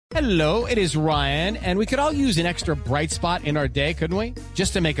Hello, it is Ryan, and we could all use an extra bright spot in our day, couldn't we?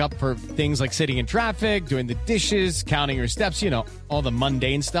 Just to make up for things like sitting in traffic, doing the dishes, counting your steps, all the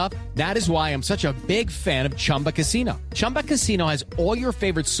mundane stuff. That is why I'm such a big fan of Chumba Casino. Chumba Casino has all your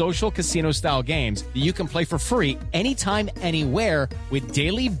favorite social casino-style games that you can play for free anytime, anywhere with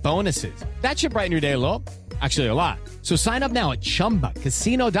daily bonuses. That should brighten your day a little. Actually, a lot. So sign up now at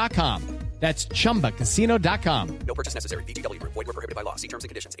ChumbaCasino.com. That's ChumbaCasino.com. No purchase necessary. VGW Group. Void where prohibited by law. See terms and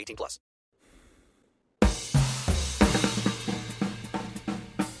conditions. 18 plus.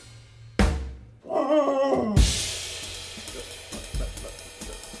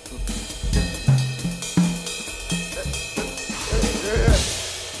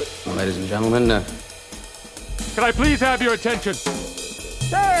 Ladies and gentlemen, can I please have your attention?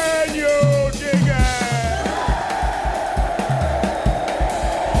 Can you dig it?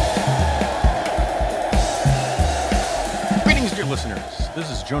 Greetings, dear listeners. This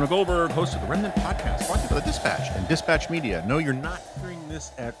is Jonah Goldberg, host of the Remnant Podcast, brought to you by the Dispatch and Dispatch Media. No, you're not hearing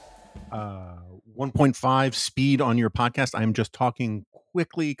this at 1.5 speed on your podcast. I'm just talking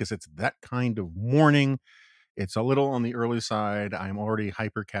quickly because it's that kind of morning. It's a little on the early side. I'm already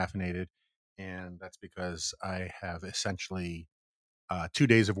hyper caffeinated, and that's because I have essentially 2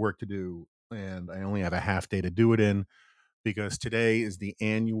 days of work to do, and I only have a half day to do it in because today is the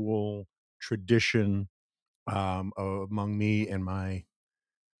annual tradition among me and my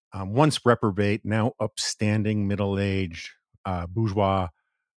once reprobate, now upstanding middle-aged bourgeois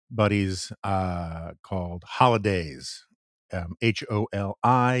buddies called Holidaze,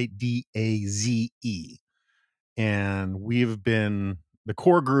 Holidaze. And we've been, the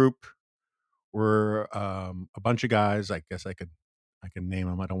core group, we're a bunch of guys. I guess I can name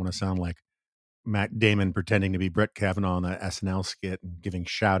them. I don't want to sound like Matt Damon pretending to be Brett Kavanaugh on that SNL skit and giving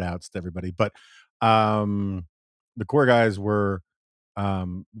shout outs to everybody. But the core guys were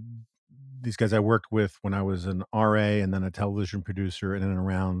these guys I worked with when I was an RA and then a television producer in and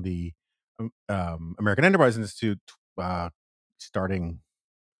around the American Enterprise Institute starting,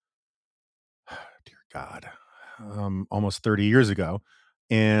 dear God, almost 30 years ago.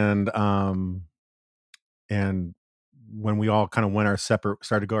 And when we all kind of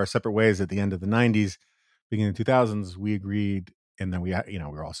started to go our separate ways at the end of the 90s, beginning of the 2000s, we agreed. And then we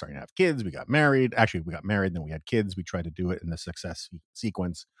were all starting to have kids. We got married. Actually, we got married, then we had kids. We tried to do it in the success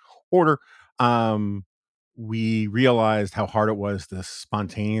sequence order. We realized how hard it was to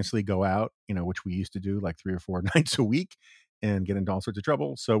spontaneously go out, which we used to do like 3 or 4 nights a week and get into all sorts of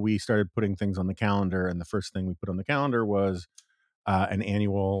trouble. So we started putting things on the calendar. And the first thing we put on the calendar was an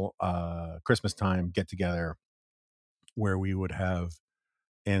annual Christmas time get together where we would have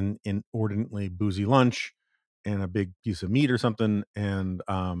an inordinately boozy lunch and a big piece of meat or something. And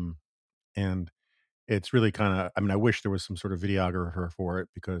it's really kind of, I wish there was some sort of videographer for it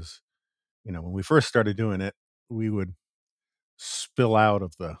because, when we first started doing it, we would spill out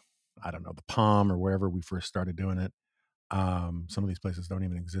of the Palm or wherever we first started doing it. Some of these places don't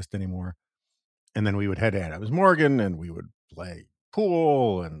even exist anymore. And then we would head to Adams Morgan and we would play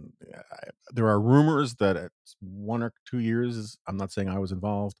pool. And there are rumors that at 1 or 2 years, I'm not saying I was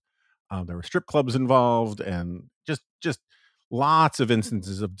involved, there were strip clubs involved and just lots of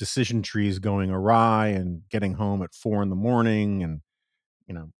instances of decision trees going awry and getting home at 4 a.m. and,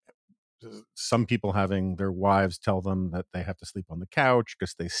 some people having their wives tell them that they have to sleep on the couch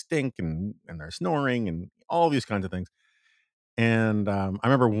because they stink and they're snoring and all these kinds of things. And I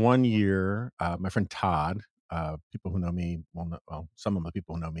remember one year, my friend Todd, people who know me will know, well, some of the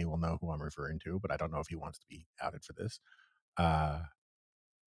people who know me will know who I'm referring to, but I don't know if he wants to be outed for this.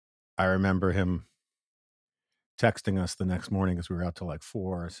 I remember him texting us the next morning because we were out till like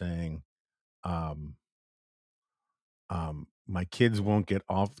 4 saying, my kids won't get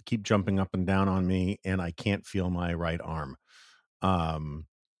off, keep jumping up and down on me, and I can't feel my right arm.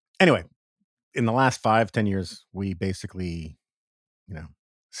 Anyway, in the last 5-10 years, we basically,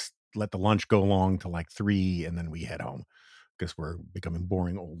 let the lunch go long to like 3 and then we head home because we're becoming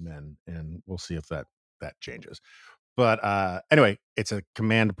boring old men, and we'll see if that changes. But anyway, it's a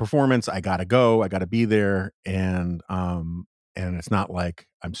command performance. I gotta go. I gotta be there, and it's not like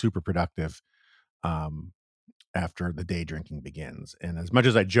I'm super productive after the day drinking begins. And as much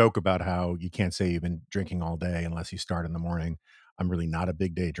as I joke about how you can't say you've been drinking all day unless you start in the morning, I'm really not a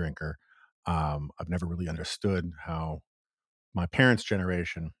big day drinker. I've never really understood how my parents'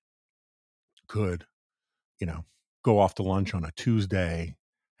 generation could, go off to lunch on a Tuesday,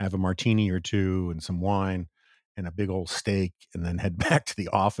 have a martini or two and some wine and a big old steak, and then head back to the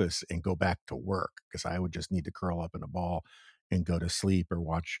office and go back to work because I would just need to curl up in a ball and go to sleep or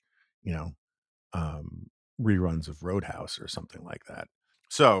watch, reruns of Roadhouse or something like that.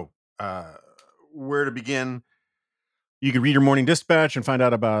 So, where to begin? You could read your Morning Dispatch and find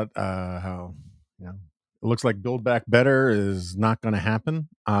out about how it looks like Build Back Better is not going to happen,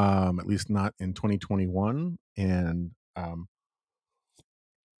 at least not in 2021. And I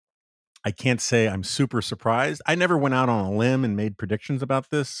can't say I'm super surprised. I never went out on a limb and made predictions about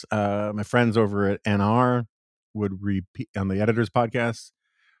this. My friends over at NR would repeat on the editors podcast.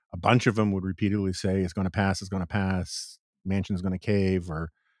 A bunch of them would repeatedly say it's going to pass, it's going to pass, Manchin's going to cave, or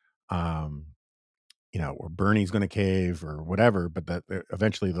um, or Bernie's going to cave, or whatever. But that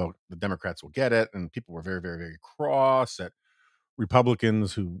eventually the Democrats will get it, and people were very, very, very cross at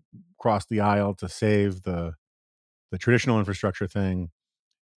Republicans who crossed the aisle to save the traditional infrastructure thing,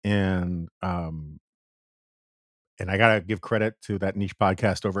 and I gotta give credit to that niche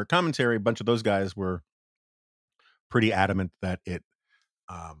podcast over at Commentary. A bunch of those guys were pretty adamant that it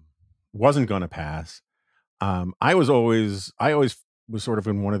wasn't going to pass. I always was sort of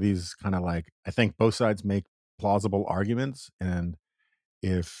in one of these kind of like, I think both sides make plausible arguments, and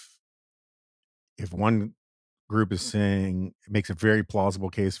if one group is saying it makes a very plausible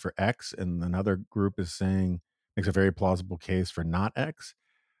case for X, and another group is saying makes a very plausible case for not X,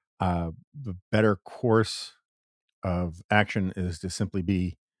 the better course of action is to simply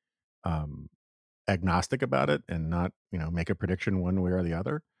be um, agnostic about it and not make a prediction one way or the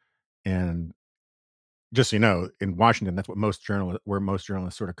other. And just so you know, in Washington, that's what most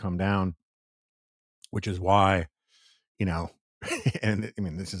journalists sort of come down, which is why, you know, and I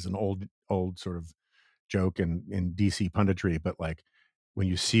mean, this is an old sort of joke in DC punditry, but like when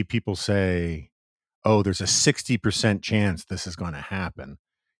you see people say, "Oh, there's a 60% chance this is going to happen,"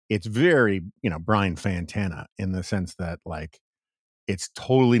 it's very, Brian Fantana, in the sense that like it's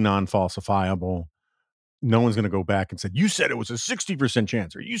totally non-falsifiable. No one's going to go back and say, "You said it was a 60%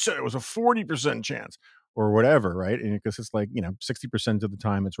 chance," or "You said it was a 40% chance," or whatever, right? And because it's like, 60% of the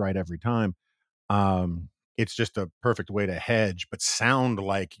time it's right every time. It's just a perfect way to hedge, but sound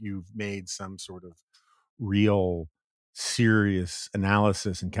like you've made some sort of real serious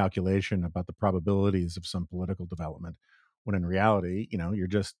analysis and calculation about the probabilities of some political development, when in reality, you're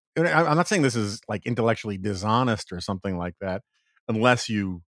just, I'm not saying this is like intellectually dishonest or something like that, unless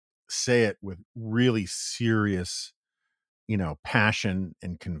you say it with really serious, passion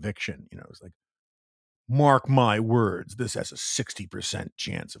and conviction. It's like, mark my words, this has a 60%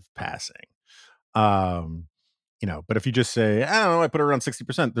 chance of passing. um but if you just say, I don't know, I put it around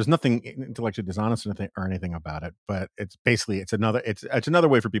 60%, there's nothing intellectually dishonest or anything about it. But it's basically, it's another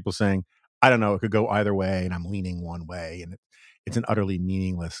way for people saying, I don't know, it could go either way, and I'm leaning one way, and it's an utterly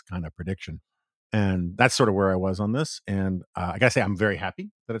meaningless kind of prediction. And that's sort of where I was on this. And I gotta say, I'm very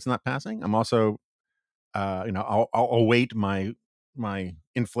happy that it's not passing. I'm also, I'll await my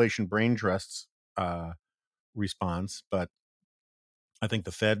inflation brain trusts response, but I think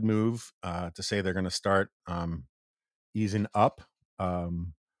the Fed move to say they're going to start easing up.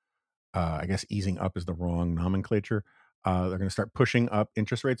 Um, I guess easing up is the wrong nomenclature. They're going to start pushing up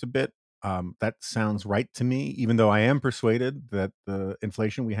interest rates a bit. That sounds right to me, even though I am persuaded that the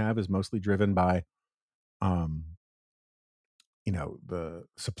inflation we have is mostly driven by, um, the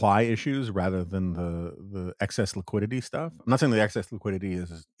supply issues rather than the excess liquidity stuff. I'm not saying the excess liquidity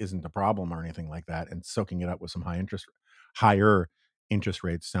isn't a problem or anything like that, and soaking it up with some higher interest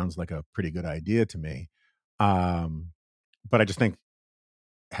rates sounds like a pretty good idea to me. Um, but I just think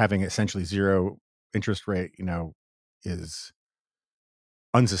having essentially zero interest rate, is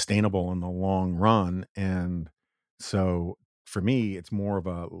unsustainable in the long run. And so for me,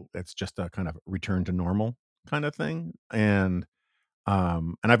 it's just a kind of return to normal kind of thing. And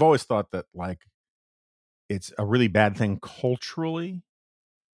I've always thought that like it's a really bad thing culturally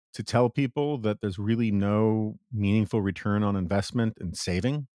to tell people that there's really no meaningful return on investment in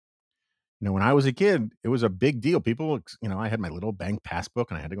saving. When I was a kid, it was a big deal. People, I had my little bank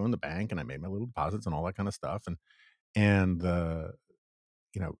passbook, and I had to go in the bank, and I made my little deposits and all that kind of stuff. And the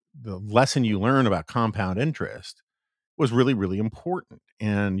lesson you learn about compound interest was really, really important.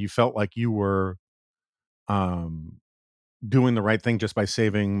 And you felt like you were um, doing the right thing just by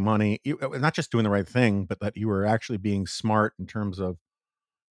saving money. Not just doing the right thing, but that you were actually being smart in terms of,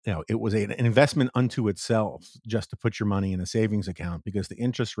 it was an investment unto itself just to put your money in a savings account, because the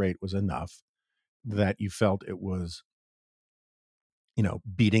interest rate was enough that you felt it was,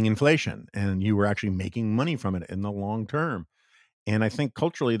 beating inflation, and you were actually making money from it in the long term. And I think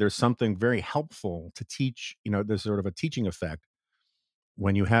culturally, there's something very helpful to teach. There's sort of a teaching effect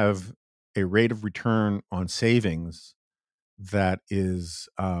when you have a rate of return on savings that is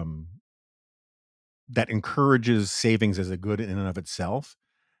that encourages savings as a good in and of itself.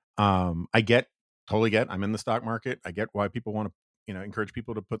 I totally get. I'm in the stock market. I get why people want to encourage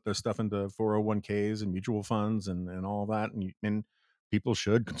people to put their stuff into 401ks and mutual funds and all that. And people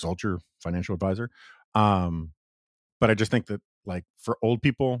should consult your financial advisor. But I just think that, like, for old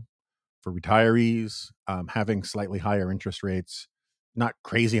people, for retirees, having slightly higher interest rates, not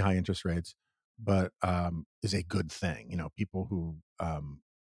crazy high interest rates, but is a good thing. People who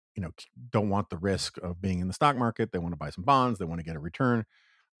don't want the risk of being in the stock market. They want to buy some bonds. They want to get a return.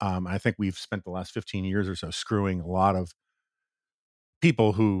 I think we've spent the last 15 years or so screwing a lot of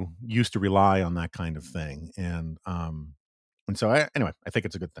people who used to rely on that kind of thing. And so anyway, I think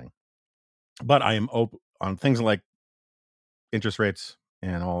it's a good thing. But I am open on things like interest rates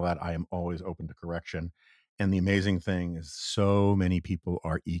and all that. I am always open to correction. And the amazing thing is, so many people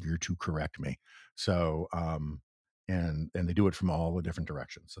are eager to correct me. So, and they do it from all the different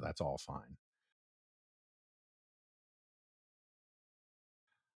directions. So that's all fine.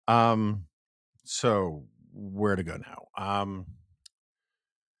 So where to go now?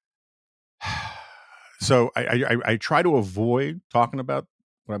 So I try to avoid talking about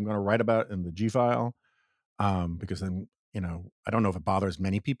what I'm going to write about in the G file, because then, I don't know if it bothers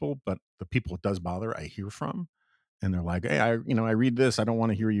many people, but the people it does bother, I hear from, and they're like, "Hey, I read this. I don't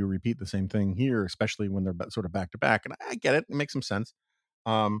want to hear you repeat the same thing here, especially when they're sort of back to back." And I get it; it makes some sense.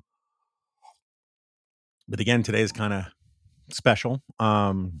 But again, today is kind of special,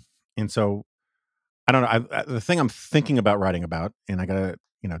 and so I don't know. The thing I'm thinking about writing about, and I gotta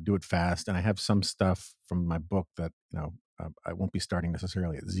do it fast. And I have some stuff from my book that I won't be starting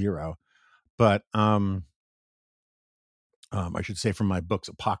necessarily at zero, but I should say from my book's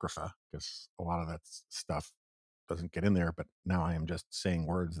Apocrypha, because a lot of that stuff doesn't get in there. But now I am just saying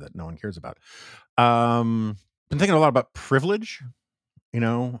words that no one cares about. Been thinking a lot about privilege,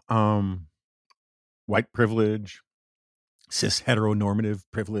 white privilege, cis heteronormative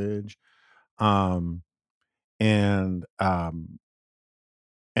privilege, um, and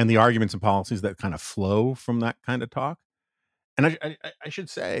the arguments and policies that kind of flow from that kind of talk. And I should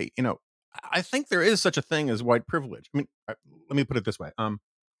say, I think there is such a thing as white privilege. I mean, let me put it this way.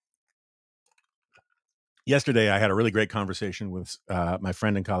 Yesterday, I had a really great conversation with my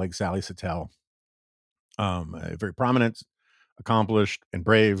friend and colleague, Sally Satel, a very prominent, accomplished, and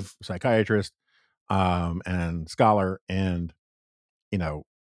brave psychiatrist and scholar. And,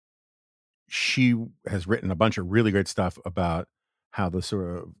 she has written a bunch of really great stuff about how the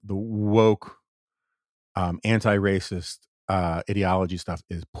sort of the woke, anti-racist ideology stuff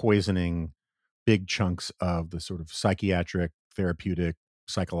is poisoning big chunks of the sort of psychiatric, therapeutic,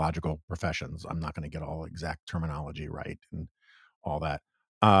 psychological professions. I'm not going to get all exact terminology right and all that.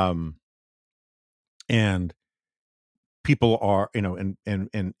 And people are, and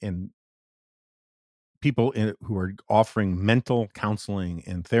people who are offering mental counseling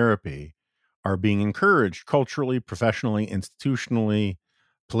and therapy are being encouraged culturally, professionally, institutionally,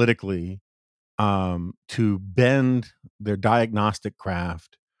 politically, to bend their diagnostic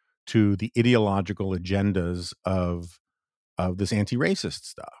craft to the ideological agendas of this anti-racist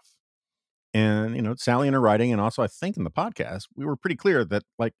stuff. And Sally in her writing, and also I think in the podcast, we were pretty clear that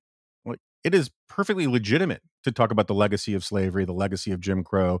like it is perfectly legitimate to talk about the legacy of slavery, the legacy of Jim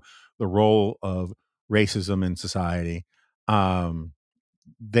Crow, the role of racism in society.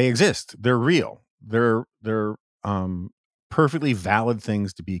 They exist. They're real. They're perfectly valid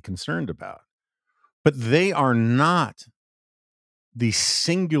things to be concerned about. But they are not the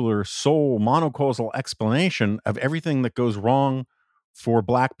singular, sole, monocausal explanation of everything that goes wrong for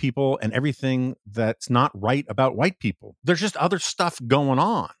Black people and everything that's not right about white people. There's just other stuff going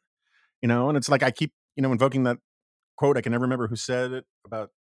on, and it's like I keep, invoking that quote. I can never remember who said it about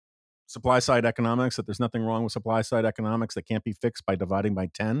supply side economics, that there's nothing wrong with supply side economics that can't be fixed by dividing by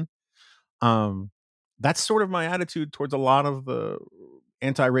 10. That's sort of my attitude towards a lot of the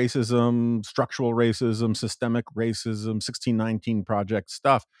anti-racism, structural racism, systemic racism, 1619 Project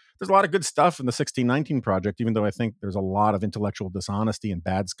stuff. There's a lot of good stuff in the 1619 Project, even though I think there's a lot of intellectual dishonesty and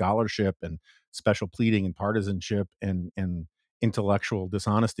bad scholarship and special pleading and partisanship and intellectual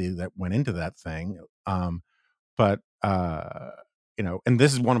dishonesty that went into that thing. But and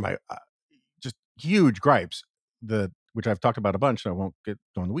this is one of my just huge gripes, which I've talked about a bunch, so I won't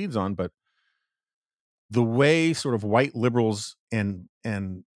go in the weeds on, but the way sort of white liberals and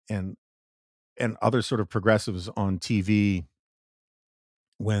other sort of progressives on TV,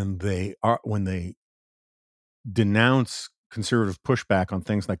 when they denounce conservative pushback on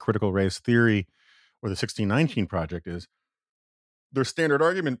things like critical race theory or the 1619 Project, is their standard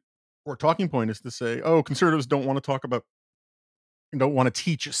argument or talking point is to say, oh, conservatives don't want to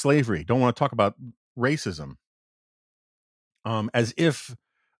teach slavery, don't want to talk about racism, as if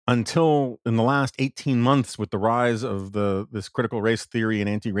until in the last 18 months with the rise of this critical race theory and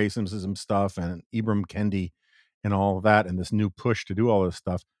anti-racism stuff and Ibram Kendi and all of that and this new push to do all this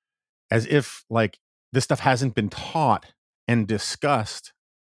stuff, as if like this stuff hasn't been taught and discussed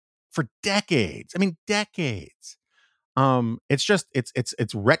for decades. I mean, decades. It's just it's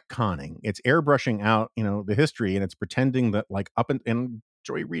retconning, it's airbrushing out, the history, and it's pretending that like and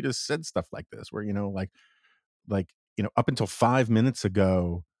Joy Reid has said stuff like this, where up until 5 minutes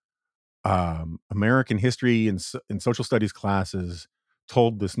ago, American history and social studies classes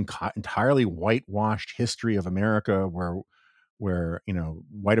told this entirely whitewashed history of America, where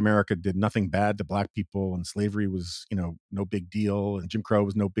white America did nothing bad to black people, and slavery was no big deal, and Jim Crow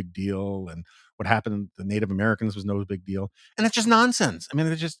was no big deal, and what happened to Native Americans was no big deal. And it's just nonsense. I mean,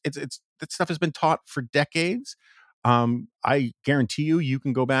 it's that stuff has been taught for decades. I guarantee you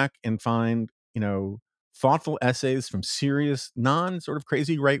can go back and find thoughtful essays from serious non sort of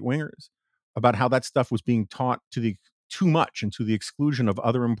crazy right wingers about how that stuff was being taught too much and to the exclusion of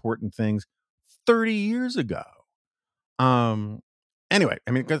other important things 30 years ago. Anyway,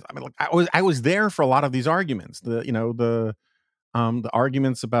 I mean, because look, I was there for a lot of these arguments. The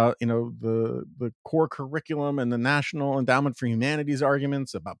arguments about the core curriculum and the National Endowment for Humanities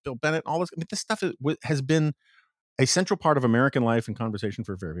arguments about Bill Bennett, all this. I mean, this stuff has been a central part of American life and conversation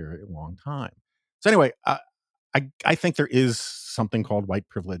for a very, very long time. So anyway, I think there is something called white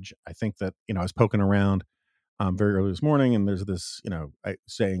privilege. I think that I was poking around very early this morning, and there's this I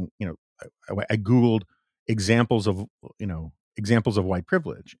Googled examples of white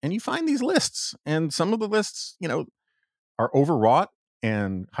privilege, and you find these lists, and some of the lists are overwrought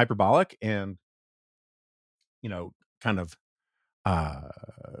and hyperbolic and kind of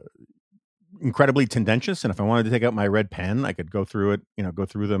incredibly tendentious. And if I wanted to take out my red pen, I could go through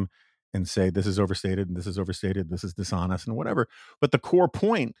them and say this is overstated and this is overstated, this is dishonest and whatever. But the core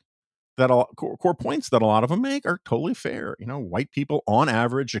points that a lot of them make are totally fair. White people on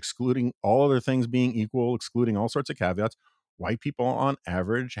average, excluding all other things being equal, excluding all sorts of caveats, white people on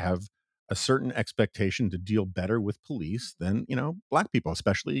average have a certain expectation to deal better with police than black people,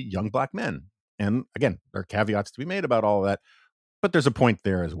 especially young black men. And again, there are caveats to be made about all of that, but there's a point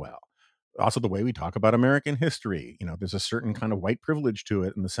there as well. Also, the way we talk about American history, there's a certain kind of white privilege to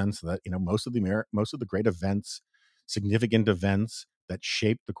it, in the sense that most of the great events, significant events that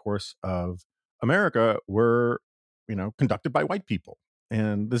shaped the course of America were conducted by white people.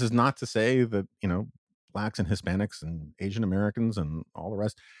 And this is not to say that blacks and Hispanics and Asian Americans and all the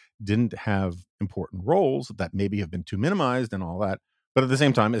rest didn't have important roles that maybe have been too minimized and all that. But at the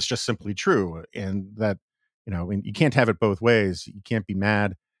same time, it's just simply true. And that, and you can't have it both ways. You can't be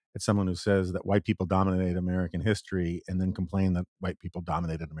mad at someone who says that white people dominated American history and then complain that white people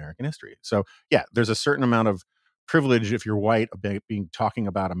dominated American history. So yeah, there's a certain amount of privilege if you're white about talking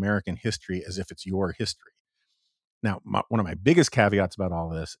about American history as if it's your history. Now, one of my biggest caveats about all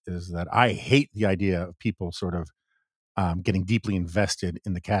this is that I hate the idea of people sort of getting deeply invested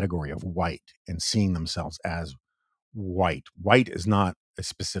in the category of white and seeing themselves as white. White is not a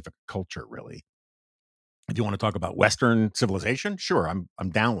specific culture, really. If you want to talk about Western civilization, sure, I'm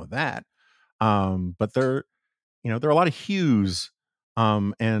down with that. But there are a lot of hues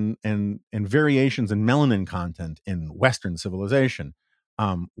and variations in melanin content in Western civilization.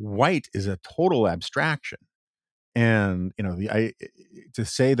 White is a total abstraction. And to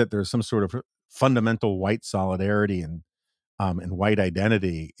say that there's some sort of fundamental white solidarity and white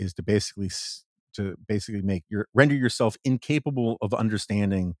identity is to basically render yourself incapable of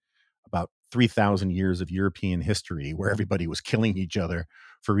understanding about 3,000 years of European history, where everybody was killing each other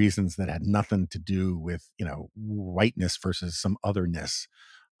for reasons that had nothing to do with whiteness versus some otherness.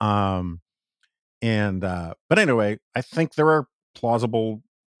 But anyway, I think there are plausible,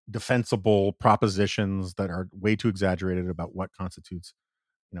 defensible propositions that are way too exaggerated about what constitutes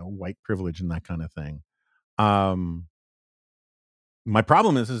white privilege and that kind of thing. My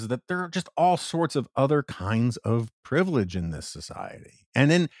problem is that there are just all sorts of other kinds of privilege in this society,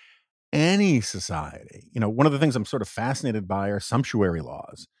 and in any society. One of the things I'm sort of fascinated by are sumptuary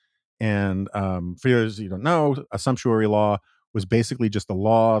laws. And for those you don't know, a sumptuary law was basically just a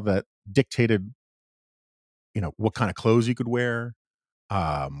law that dictated what kind of clothes you could wear,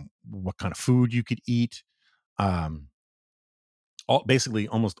 what kind of food you could eat, basically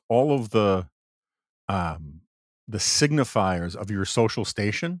almost all of the signifiers of your social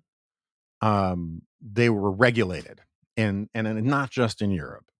station. They were regulated, and not just in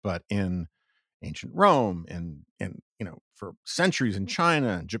Europe, but in ancient Rome and for centuries in China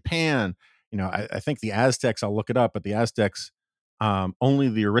and Japan. I think the Aztecs, I'll look it up, but the Aztecs, only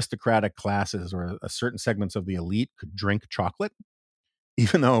the aristocratic classes or a certain segments of the elite could drink chocolate.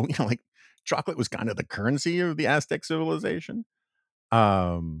 even though, like chocolate was kind of the currency of the Aztec civilization.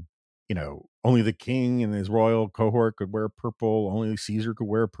 Only the king and his royal cohort could wear purple. Only Caesar could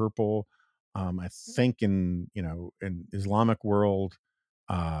wear purple. I think in Islamic world,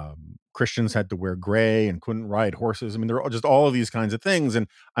 Christians had to wear gray and couldn't ride horses. I mean, there are just all of these kinds of things. And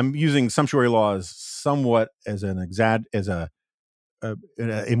I'm using sumptuary laws somewhat as a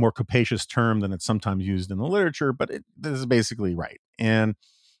more capacious term than it's sometimes used in the literature, but this is basically right. And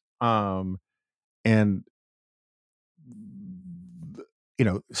um, and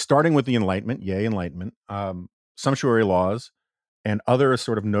starting with the Enlightenment, Enlightenment, sumptuary laws and other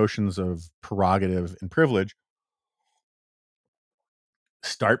sort of notions of prerogative and privilege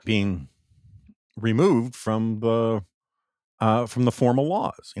start being removed from the formal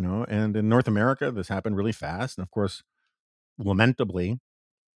laws, and in North America, this happened really fast. And of course, lamentably,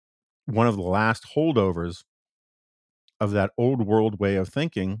 one of the last holdovers of that old world way of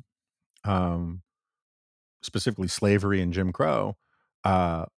thinking, um, specifically slavery and Jim Crow,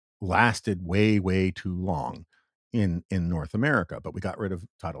 lasted way, way too long in North America. But we got rid of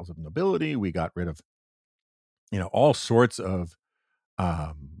titles of nobility. We got rid of, all sorts of,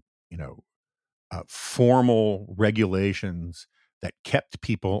 um, you know, formal regulations that kept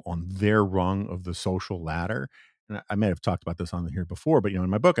people on their rung of the social ladder. And I may have talked about this on here before, but in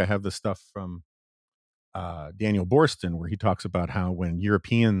my book, I have this stuff from Daniel Boorstin, where he talks about how when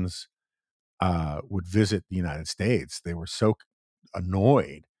Europeans would visit the United States, they were so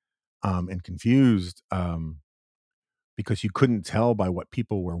annoyed and confused because you couldn't tell by what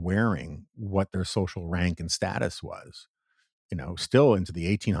people were wearing what their social rank and status was. Still into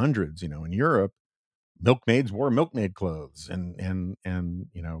the 1800s, in Europe, milkmaids wore milkmaid clothes, and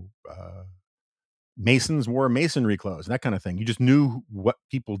masons wore masonry clothes, that kind of thing. You just knew what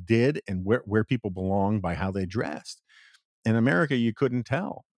people did and where people belonged by how they dressed. In America, you couldn't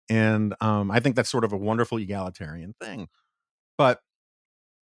tell. And I think that's sort of a wonderful egalitarian thing. But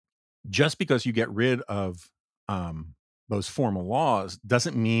just because you get rid of those formal laws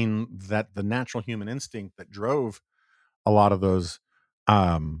doesn't mean that the natural human instinct that drove a lot of those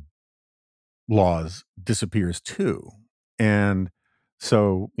laws disappears too. And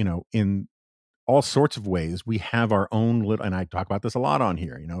so, in all sorts of ways, we have our own little, and I talk about this a lot on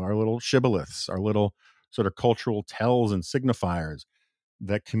here, our little shibboleths, our little sort of cultural tells and signifiers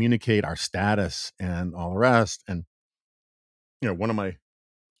that communicate our status and all the rest. And, one of my,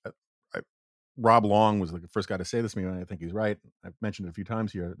 uh, Rob Long was the first guy to say this to me, and I think he's right. I've mentioned it a few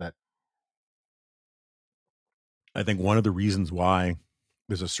times here that I think one of the reasons why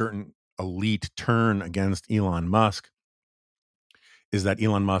there's a certain elite turn against Elon Musk is that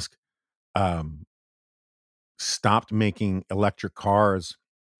Elon Musk um, stopped making electric cars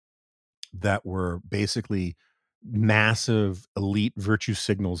that were basically massive elite virtue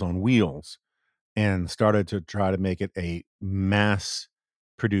signals on wheels and started to try to make it a mass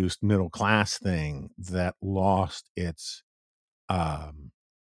produced middle class thing that lost its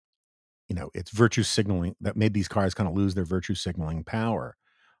its virtue signaling, that made these cars kind of lose their virtue signaling power.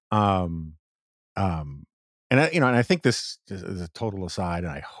 um um and I think this is a total aside,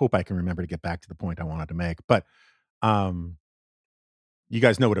 and I hope I can remember to get back to the point I wanted to make. But um you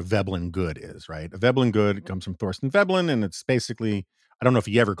guys know what a Veblen good is, right? A Veblen good comes from Thorsten Veblen, and it's basically, I don't know if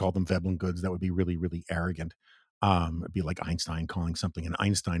he ever called them Veblen goods. That would be really, really arrogant. It'd be like Einstein calling something an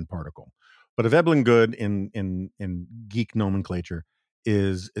Einstein particle. But a Veblen good in geek nomenclature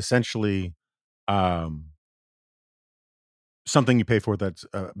is essentially um, something you pay for that's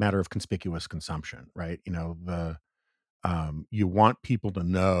a matter of conspicuous consumption, right? You want people to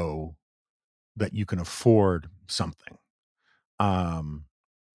know that you can afford something. Um,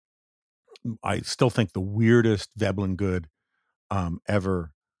 I still think the weirdest Veblen good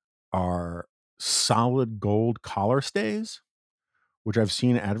ever are solid gold collar stays, which I've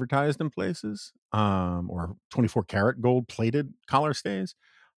seen advertised in places, or 24 karat gold plated collar stays.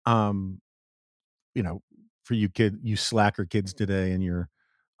 Um, you know, for you slacker kids today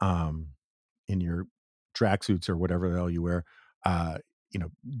um, in your tracksuits or whatever the hell you wear, uh,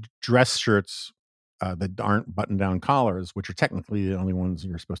 dress shirts that aren't button down collars, which are technically the only ones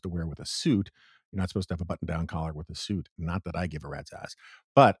you're supposed to wear with a suit. You're not supposed to have a button down collar with a suit. Not that I give a rat's ass,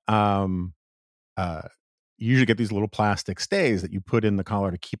 but uh, you usually get these little plastic stays that you put in the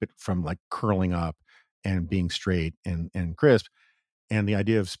collar to keep it from like curling up and being straight and crisp. And the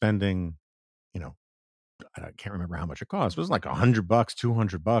idea of spending, you know, I can't remember how much it cost. It was like $100,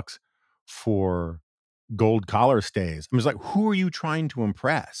 $200 for gold collar stays. I was like, who are you trying to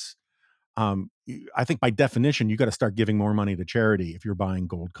impress? I think by definition, you got to start giving more money to charity if you're buying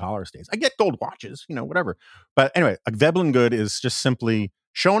gold collar states. I get gold watches, whatever. But anyway, a Veblen good is just simply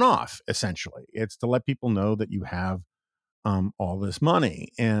shown off, essentially. It's to let people know that you have all this money.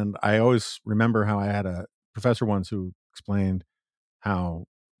 And I always remember how I had a professor once who explained how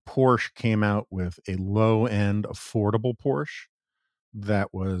Porsche came out with a low end affordable Porsche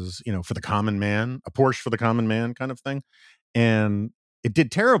that was, for the common man, a Porsche for the common man kind of thing. And it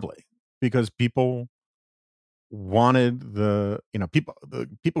did terribly because people wanted the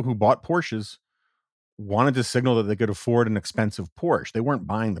people who bought Porsches wanted to signal that they could afford an expensive Porsche. They weren't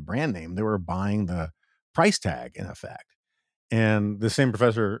buying the brand name, they were buying the price tag in effect. And the same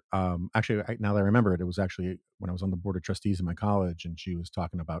professor, actually, now that I remember it, it was actually when I was on the board of trustees in my college, and she was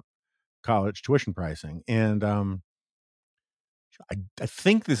talking about college tuition pricing. And I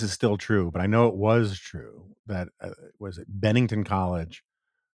think this is still true, but I know it was true that was it Bennington College,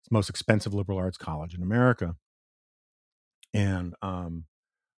 it's the most expensive liberal arts college in America, and or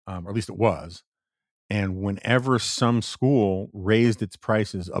at least it was. And whenever some school raised its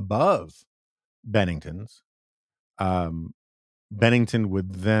prices above Bennington's, um, Bennington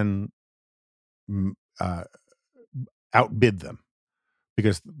would then mm, uh, outbid them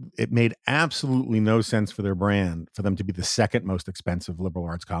because it made absolutely no sense for their brand for them to be the second most expensive liberal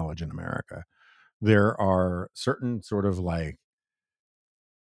arts college in America. There are certain sort of like,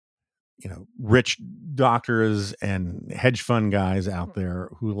 rich doctors and hedge fund guys out there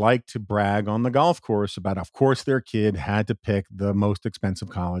who like to brag on the golf course about, of course, their kid had to pick the most expensive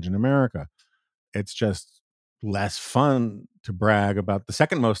college in America. It's just less fun to brag about the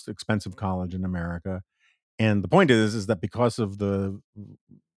second most expensive college in America. And the point is that because of the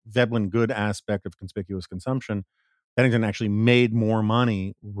Veblen good aspect of conspicuous consumption, Bennington actually made more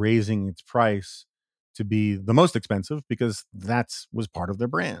money raising its price to be the most expensive because that's was part of their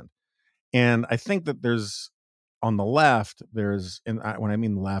brand. And I think that there's on the left, when I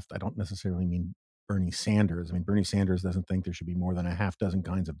mean left, I don't necessarily mean Bernie Sanders. I mean, Bernie Sanders doesn't think there should be more than a half dozen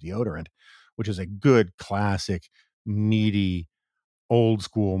kinds of deodorant, which is a good, classic, meaty, old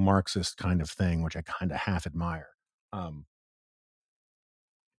school Marxist kind of thing, which I kind of half admire.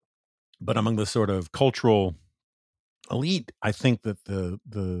 But among the sort of cultural elite, I think that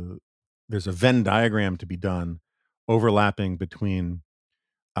there's a Venn diagram to be done overlapping between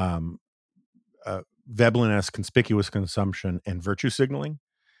um, Veblen-esque conspicuous consumption and virtue signaling.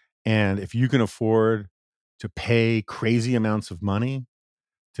 And if you can afford to pay crazy amounts of money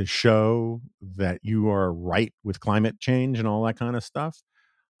to show that you are right with climate change and all that kind of stuff,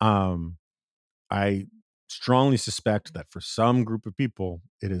 I strongly suspect that for some group of people,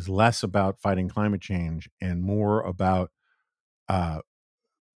 it is less about fighting climate change and more about uh,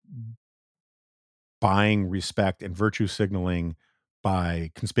 buying respect and virtue signaling by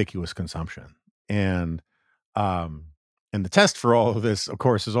conspicuous consumption. And um, and the test for all of this, of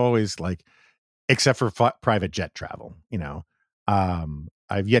course, is always like, except for private jet travel.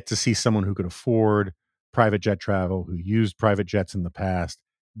 I've yet to see someone who could afford private jet travel, who used private jets in the past,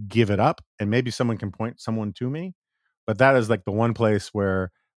 give it up. And maybe someone can point someone to me, but that is like the one place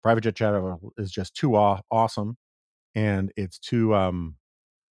where private jet travel is just too awesome, and it's too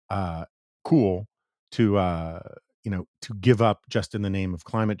uh, cool to to give up just in the name of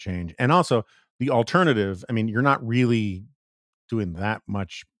climate change. And also the alternative. I mean, you're not really doing that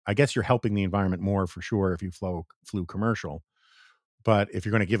much. I guess you're helping the environment more for sure if you flew commercial. But if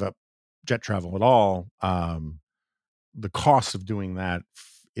you're going to give up jet travel at all, the cost of doing that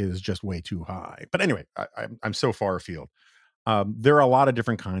is just way too high. But anyway, I'm so far afield. There are a lot of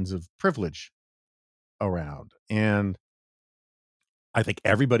different kinds of privilege around, and I think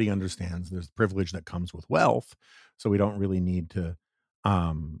everybody understands there's privilege that comes with wealth, so we don't really need to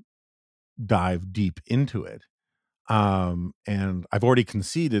um, dive deep into it. And I've already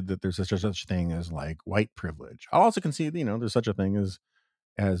conceded that there's such thing as like white privilege. I'll also concede, there's such a thing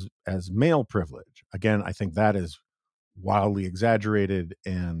as male privilege. Again, I think that is wildly exaggerated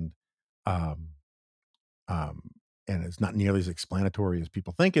um, um, and it's not nearly as explanatory as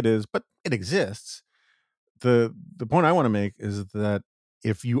people think it is, but it exists. The point I want to make is that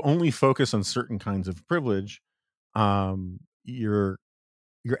if you only focus on certain kinds of privilege,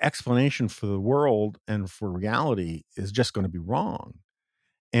 your explanation for the world and for reality is just going to be wrong.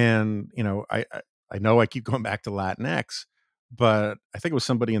 And I know I keep going back to Latinx, but I think it was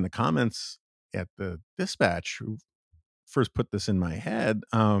somebody in the comments at the Dispatch who first put this in my head.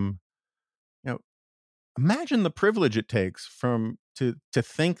 You know, imagine the privilege it takes to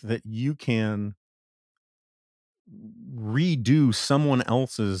think that you can redo someone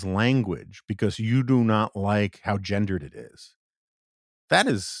else's language because you do not like how gendered it is. That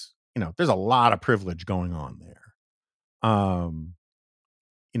is there's a lot of privilege going on there. Um,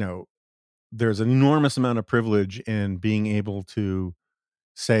 you know, there's an enormous amount of privilege in being able to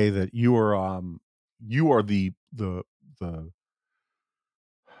say that you are the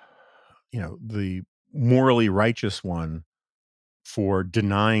the morally righteous one for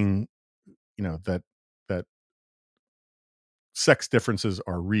denying that that sex differences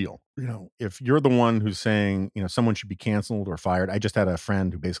are real. If you're the one who's saying someone should be canceled or fired. I just had a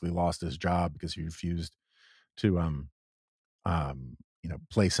friend who basically lost his job because he refused to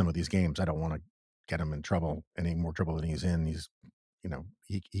play some of these games. I don't want to get him in trouble, any more trouble than he's in.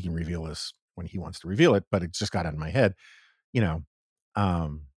 He can reveal this when he wants to reveal it, but it just got out of my head. you know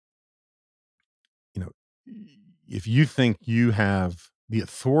um you know if you think you have the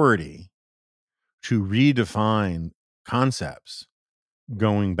authority to redefine concepts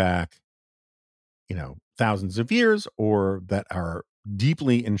going back thousands of years, or that are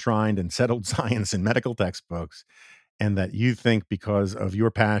deeply enshrined in settled science and medical textbooks, and that you think because of your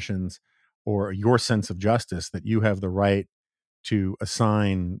passions or your sense of justice that you have the right to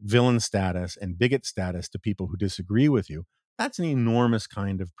assign villain status and bigot status to people who disagree with you, that's an enormous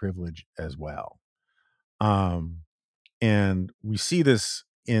kind of privilege as well. Um, and we see this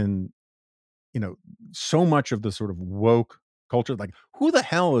in, so much of the sort of woke culture. Like, who the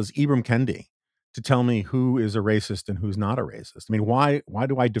hell is Ibram Kendi to tell me who is a racist and who's not a racist? I mean, why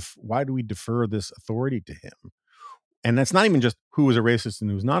do we defer this authority to him? And that's not even just who is a racist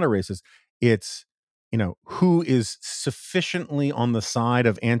and who's not a racist. It's, who is sufficiently on the side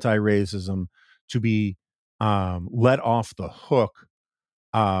of anti-racism to be let off the hook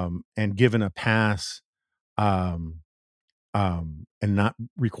and given a pass, um, and not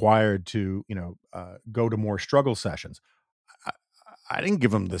required to, go to more struggle sessions. I, I didn't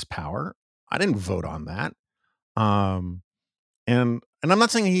give him this power. I didn't vote on that. Um, and I'm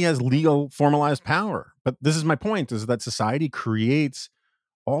not saying he has legal formalized power, but this is my point: is that society creates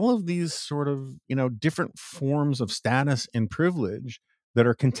all of these sort of different forms of status and privilege that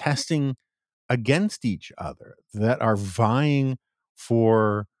are contesting against each other, that are vying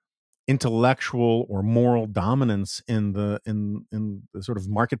for intellectual or moral dominance in the sort of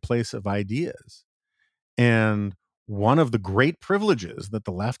marketplace of ideas. And one of the great privileges that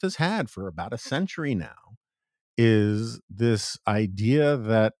the left has had for about a century now is this idea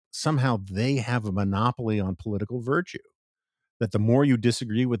that somehow they have a monopoly on political virtue, that the more you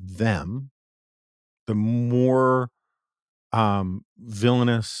disagree with them, the more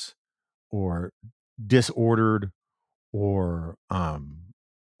villainous or disordered or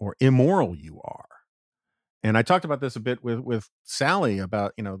immoral you are. And I talked about this a bit with Sally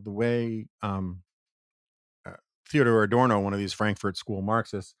about the way uh, Theodore Adorno, one of these Frankfurt School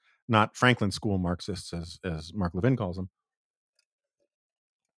Marxists, not Franklin School Marxists as Mark Levin calls them,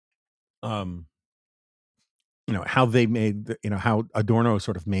 um, how they made how Adorno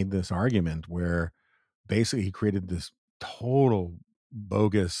sort of made this argument where basically he created this total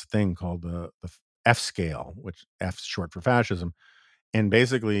bogus thing called the F scale, which F's short for fascism, and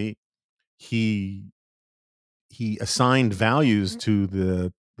basically he assigned values to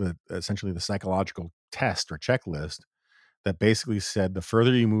the essentially the psychological test or checklist that basically said the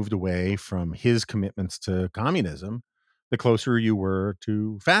further you moved away from his commitments to communism, the closer you were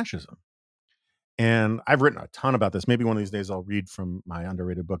to fascism. And I've written a ton about this. Maybe one of these days I'll read from my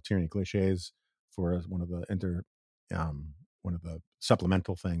underrated book, Tyranny Cliches, for one of the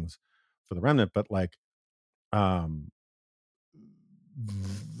supplemental things for the Remnant. But like, um,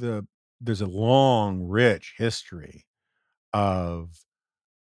 there's a long, rich history of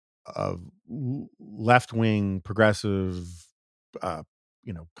left wing, progressive,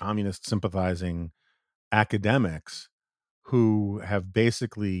 communist sympathizing academics who have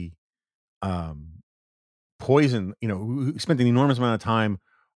basically um, poisoned, who spent an enormous amount of time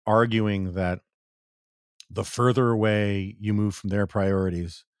arguing that the further away you move from their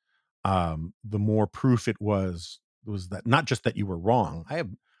priorities, the more proof it was that not just that you were wrong.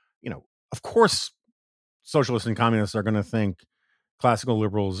 Of course, socialists and communists are going to think classical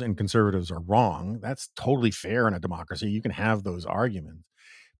liberals and conservatives are wrong. That's totally fair in a democracy. You can have those arguments.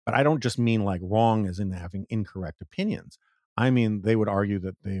 But I don't just mean like wrong as in having incorrect opinions. I mean, they would argue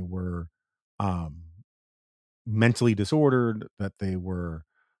that they were um, mentally disordered, that they were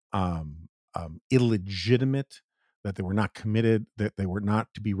illegitimate, that they were not committed, that they were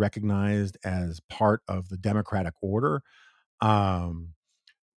not to be recognized as part of the democratic order. Um,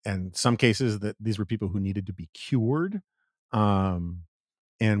 and some cases that these were people who needed to be cured. Um,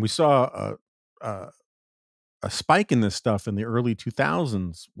 and we saw a spike in this stuff in the early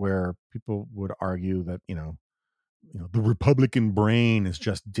 2000s where people would argue that the Republican brain is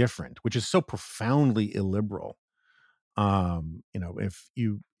just different, which is so profoundly illiberal. If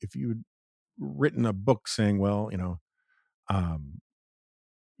you'd written a book saying, well, um,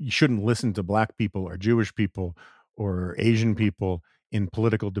 you shouldn't listen to black people or Jewish people or Asian people in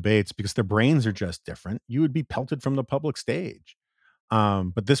political debates because their brains are just different, you would be pelted from the public stage.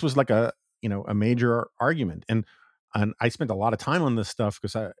 But this was like a major argument, and I spent a lot of time on this stuff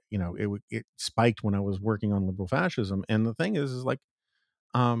because it spiked when I was working on liberal fascism. And the thing is like,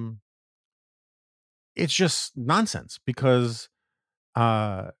 um, it's just nonsense because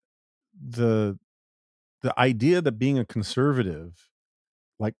uh, the the idea that being a conservative,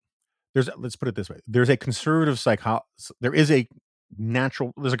 like, let's put it this way, there's a conservative there's a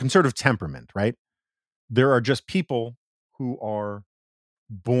conservative temperament, right? There are just people who are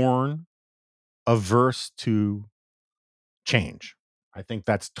born averse to change. I think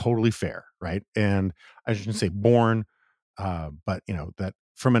that's totally fair, right? And I shouldn't say born, but that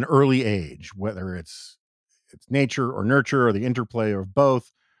from an early age, whether it's nature or nurture or the interplay of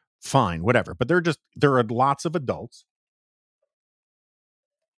both, fine, whatever. But there are lots of adults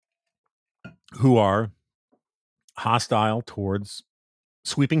who are hostile towards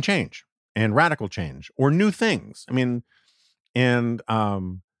sweeping change and radical change or new things. I mean, and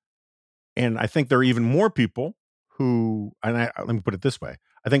I think there are even more people who, let me put it this way.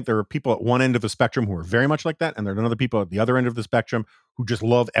 I think there are people at one end of the spectrum who are very much like that, and there are other people at the other end of the spectrum who just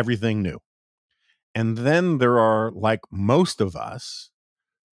love everything new. And then there are, like most of us,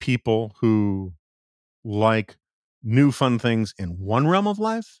 people who like new fun things in one realm of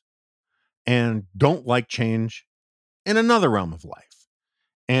life and don't like change in another realm of life.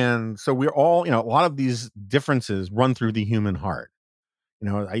 And so we're all, a lot of these differences run through the human heart.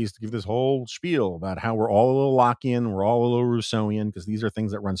 I used to give this whole spiel about how we're all a little Lockean, we're all a little Rousseauian, because these are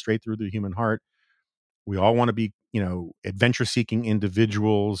things that run straight through the human heart. We all want to be, adventure-seeking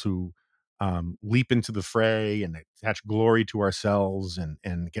individuals who leap into the fray and attach glory to ourselves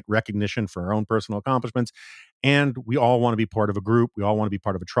and get recognition for our own personal accomplishments. And we all want to be part of a group. We all want to be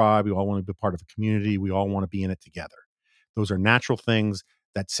part of a tribe. We all want to be part of a community. We all want to be in it together. Those are natural things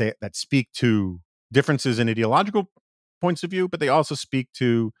that speak to differences in ideological points of view, but they also speak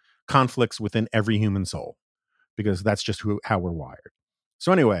to conflicts within every human soul, because that's just how we're wired.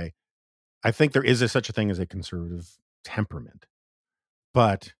 So anyway, I think there is such a thing as a conservative temperament.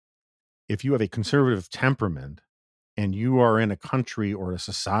 But if you have a conservative temperament and you are in a country or a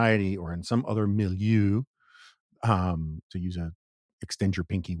society or in some other milieu, to use a extend your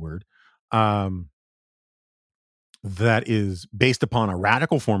pinky word, that is based upon a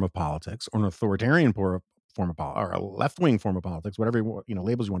radical form of politics or an authoritarian form of politics or a left-wing form of politics, whatever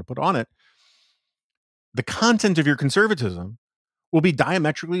labels you want to put on it, the content of your conservatism will be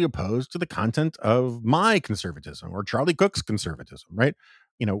diametrically opposed to the content of my conservatism or Charlie Cook's conservatism, right?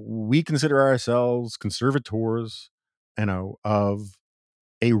 We consider ourselves conservators, of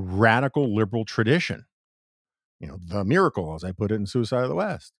a radical liberal tradition, the miracle, as I put it in Suicide of the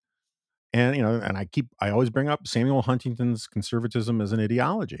West. And, and I always bring up Samuel Huntington's Conservatism as an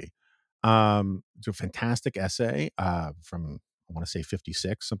Ideology. It's a fantastic essay from, I want to say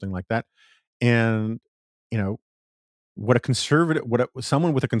 56, something like that. And, someone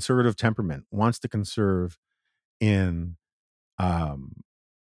with a conservative temperament wants to conserve in, um,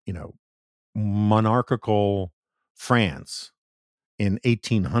 you know, monarchical France in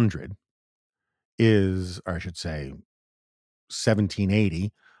 1800 or I should say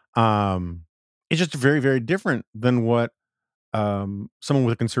 1780, it's just very, very different than what someone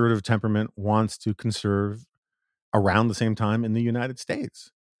with a conservative temperament wants to conserve around the same time in the United States.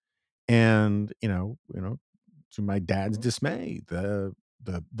 And to my dad's dismay, the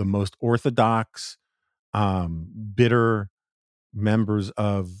most orthodox, bitter members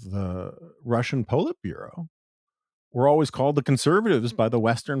of the Russian Politburo were always called the conservatives by the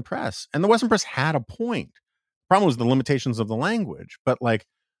Western press, and the Western press had a point. Problem was the limitations of the language, but like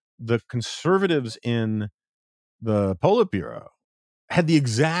the conservatives in the Politburo had the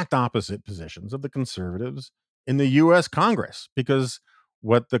exact opposite positions of the conservatives in the U.S. Congress, because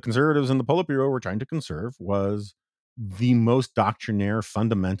what the conservatives in the Politburo were trying to conserve was the most doctrinaire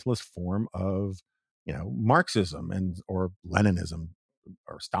fundamentalist form of, Marxism or Leninism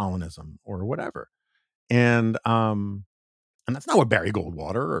or Stalinism or whatever. And that's not what Barry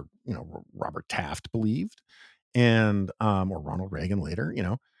Goldwater or, Robert Taft believed, and or Ronald Reagan later,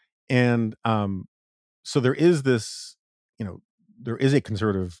 and so there is this, there is a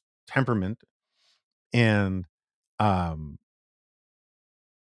conservative temperament, and um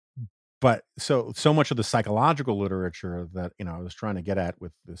but so much of the psychological literature that I was trying to get at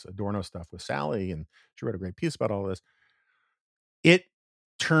with this Adorno stuff with Sally, and she wrote a great piece about all this. It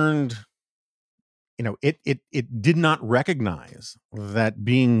turned, it did not recognize that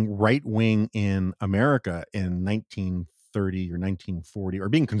being right wing in America in 1930 or 1940, or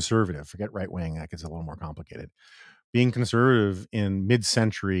being conservative, forget right wing, that gets a little more complicated. Being conservative in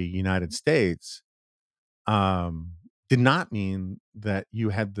mid-century United States um, did not mean that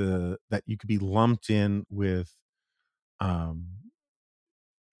that you could be lumped in with um,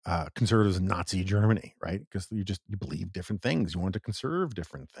 conservatives in Nazi Germany, right? Because you believe different things. You want to conserve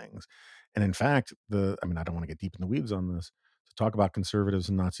different things, and in fact, I don't want to get deep in the weeds on this. To talk about conservatives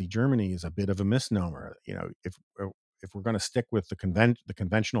in Nazi Germany is a bit of a misnomer. If we're going to stick with the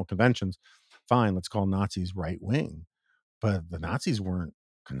conventional conventions, fine, let's call Nazis right wing, but the Nazis weren't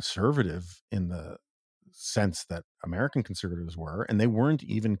conservative in the sense that American conservatives were, and they weren't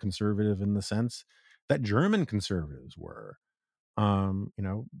even conservative in the sense that German conservatives were.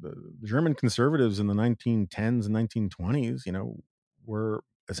 The German conservatives in the 1910s and 1920s, were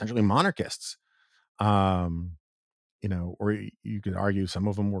essentially monarchists. Um, or you could argue some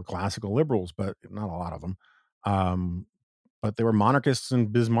of them were classical liberals, but not a lot of them. But they were monarchists and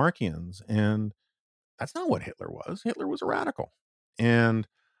Bismarckians, and that's not what Hitler was. Hitler was a radical. And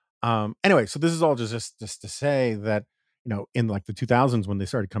anyway, so this is all just to say that, in like the 2000s, when they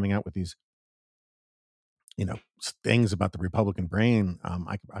started coming out with these things about the Republican brain,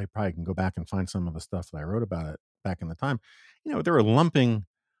 I probably can go back and find some of the stuff that I wrote about it back in the time. They were lumping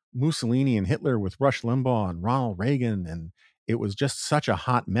Mussolini and Hitler with Rush Limbaugh and Ronald Reagan, and it was just such a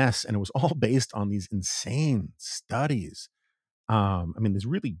hot mess, and it was all based on these insane studies. These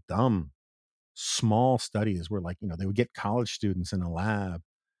really dumb small studies where, like, they would get college students in a lab,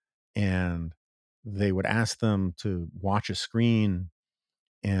 and they would ask them to watch a screen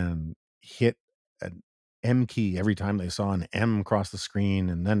and hit an M key every time they saw an M across the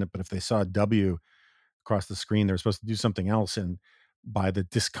screen. But if they saw a W across the screen, they were supposed to do something else. And by the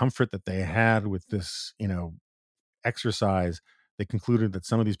discomfort that they had with this, exercise, they concluded that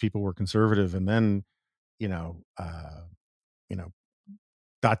some of these people were conservative. And then, you know, uh, you know,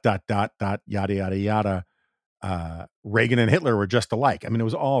 dot, dot, dot, dot, yada, yada, yada. Reagan and Hitler were just alike. It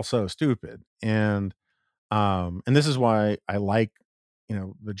was all so stupid. And this is why I like,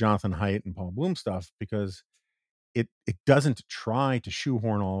 the Jonathan Haidt and Paul Bloom stuff, because it doesn't try to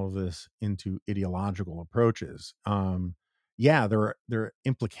shoehorn all of this into ideological approaches. Yeah, there are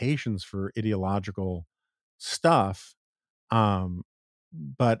implications for ideological stuff,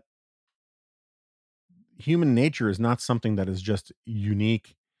 but human nature is not something that is just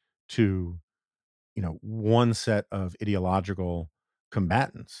unique to one set of ideological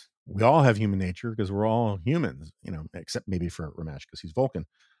combatants. We all have human nature because we're all humans, except maybe for Ramesh because he's Vulcan.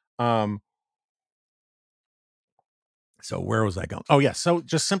 So where was I going? Oh, yeah. So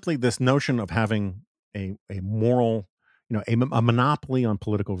just simply this notion of having a moral, a monopoly on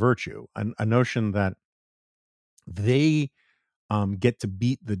political virtue, a notion that they get to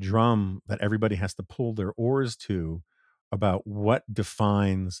beat the drum that everybody has to pull their oars to about what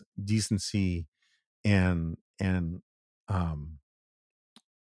defines decency and um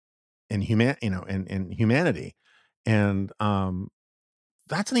and humanity. And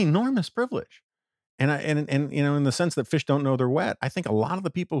that's an enormous privilege. And in the sense that fish don't know they're wet, I think a lot of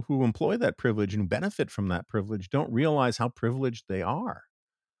the people who employ that privilege and benefit from that privilege don't realize how privileged they are.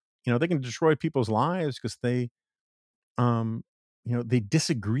 They can destroy people's lives because um, they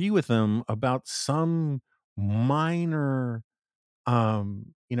disagree with them about some minor,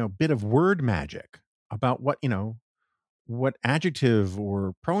 bit of word magic about what adjective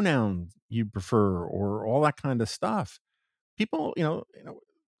or pronoun you prefer, or all that kind of stuff. People,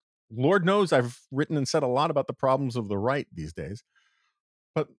 Lord knows I've written and said a lot about the problems of the right these days,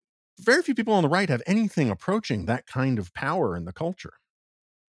 but very few people on the right have anything approaching that kind of power in the culture,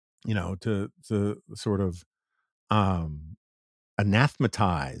 to sort of um,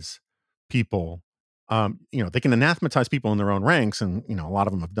 anathematize people. They can anathematize people in their own ranks, and a lot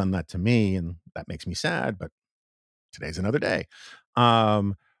of them have done that to me, and that makes me sad, but today's another day.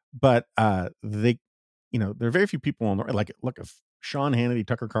 But there are very few people on the right. Like, look, if Sean Hannity,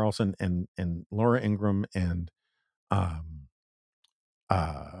 Tucker Carlson, and Laura Ingraham, and um,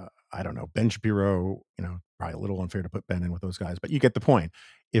 I don't know, Ben Shapiro, probably a little unfair to put Ben in with those guys, but you get the point.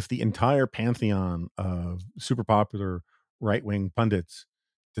 If the entire pantheon of super popular right wing pundits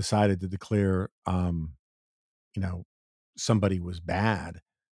decided to declare, somebody was bad,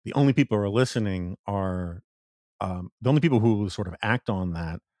 the only people who are listening are the only people who will sort of act on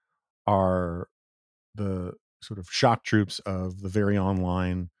that are the sort of shock troops of the very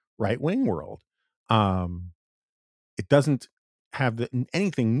online right-wing world. Um, it doesn't have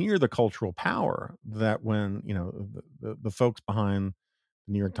anything near the cultural power that when, the folks behind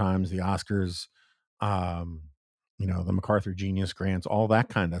the New York Times, the Oscars, um, the MacArthur Genius Grants, all that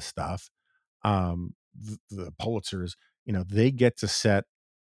kind of stuff, the Pulitzers, they get to set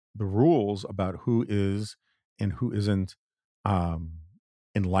the rules about who is and who isn't um,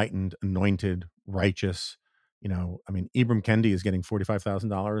 enlightened, anointed, righteous. I mean, Ibram Kendi is getting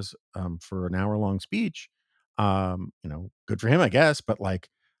 $45,000 for an hour long speech. Good for him, I guess. But like,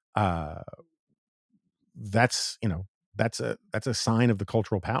 uh, that's that's a sign of the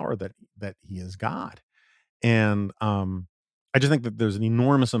cultural power that he has got. And I just think that there's an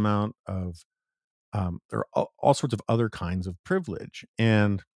enormous amount of there are all sorts of other kinds of privilege,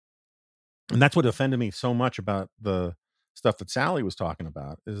 and that's what offended me so much about the stuff that Sally was talking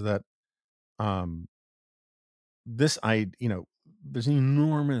about is that um there's an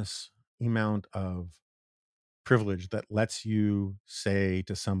enormous amount of privilege that lets you say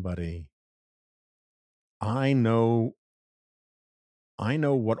to somebody, I know I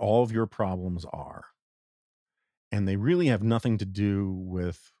know what all of your problems are, and they really have nothing to do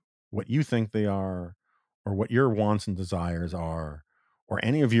with what you think they are or what your wants and desires are or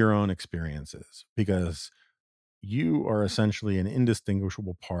any of your own experiences, because you are essentially an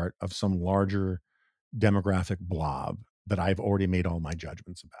indistinguishable part of some larger demographic blob that I've already made all my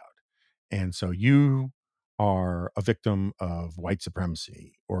judgments about. And so you are a victim of white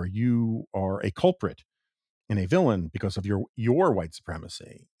supremacy, or you are a culprit and a villain because of your white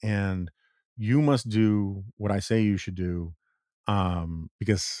supremacy. And you must do what I say you should do,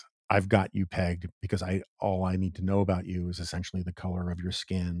 because I've got you pegged, because I all I need to know about you is essentially the color of your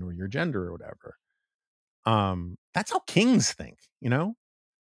skin or your gender or whatever. That's how kings think,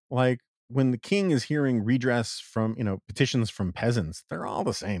 like when the king is hearing redress from, petitions from peasants, they're all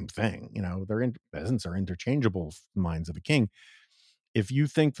the same thing. Peasants are interchangeable minds of a king. If you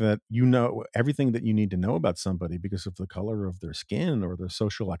think that you know everything that you need to know about somebody because of the color of their skin or their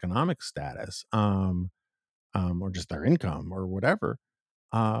social economic status, or just their income or whatever,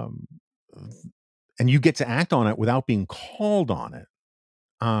 um, and you get to act on it without being called on it,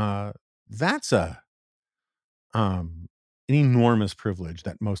 uh, that's an enormous privilege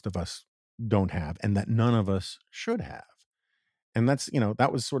that most of us don't have and that none of us should have. And that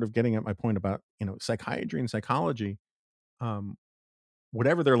was sort of getting at my point about, psychiatry and psychology, um,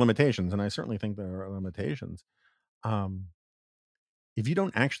 whatever their limitations, and I certainly think there are limitations. Um, if you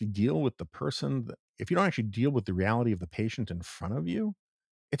don't actually deal with the person, if you don't actually deal with the reality of the patient in front of you,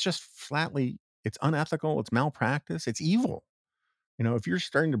 it's just flatly, it's unethical, it's malpractice, it's evil. If you're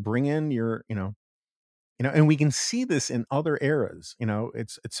starting to bring in and we can see this in other eras.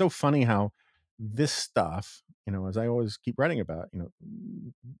 It's so funny how this stuff, as I always keep writing about,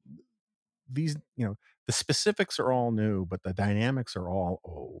 these, the specifics are all new, but the dynamics are all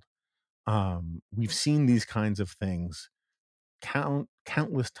old. We've seen these kinds of things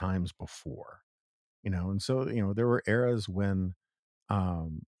countless times before, and so, there were eras when,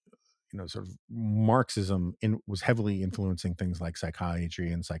 um, sort of Marxism was heavily influencing things like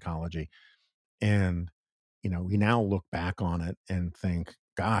psychiatry and psychology. And, we now look back on it and think,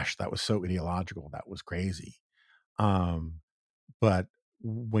 gosh, that was so ideological. That was crazy. Um, but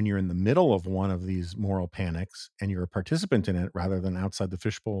when you're in the middle of one of these moral panics and you're a participant in it rather than outside the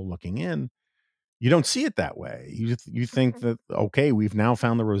fishbowl looking in, you don't see it that way. You think that, okay, we've now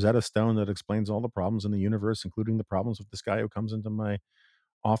found the Rosetta Stone that explains all the problems in the universe, including the problems with this guy who comes into my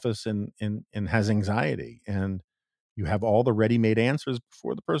office and has anxiety, and you have all the ready-made answers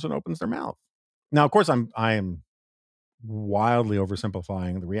before the person opens their mouth. Now, of course, I am wildly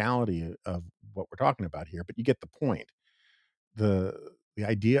oversimplifying the reality of what we're talking about here, but you get the point. The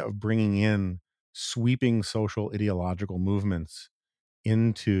idea of bringing in sweeping social ideological movements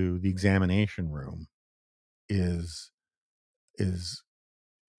into the examination room is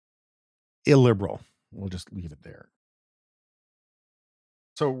illiberal. We'll just leave it there.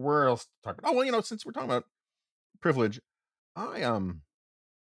 So where else to talk about? Oh, well, since we're talking about privilege, I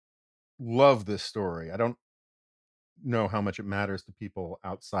love this story. I don't know how much it matters to people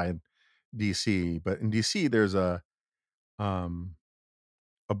outside DC, but in DC there's um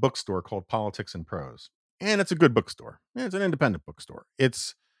a bookstore called Politics and Prose. And it's a good bookstore. It's an independent bookstore.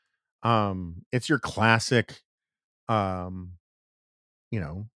 It's your classic um, you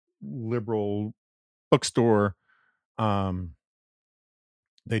know, liberal bookstore. Um,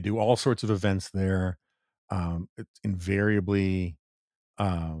 they do all sorts of events there. It's invariably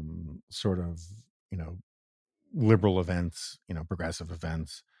sort of, liberal events, progressive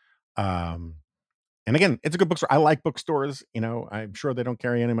events. Um, And again, it's a good bookstore. I like bookstores. I'm sure they don't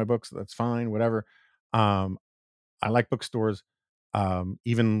carry any of my books. That's fine, whatever. Um, I like bookstores,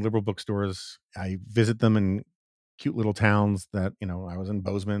 even liberal bookstores. I visit them in cute little towns that, I was in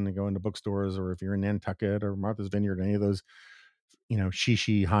Bozeman and go into bookstores, or if you're in Nantucket or Martha's Vineyard, any of those,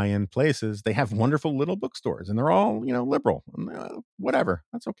 shishi high end places, they have wonderful little bookstores and they're all, liberal and whatever.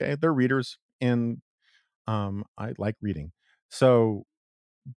 That's okay. They're readers and I like reading. So,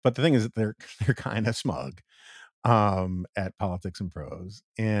 but the thing is that they're kind of smug at Politics and Prose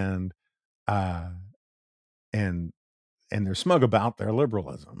uh, and and they're smug about their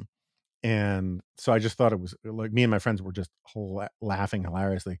liberalism. And so I just thought it was like me and my friends were just laughing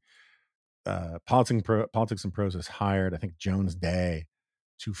hilariously. Politics and Prose has hired, I think, Jones Day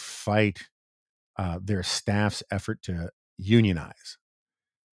to fight their staff's effort to unionize.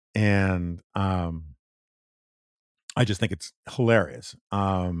 And I just think it's hilarious.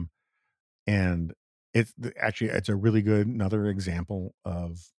 And it's a really good another example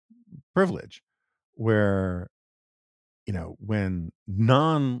of privilege where, when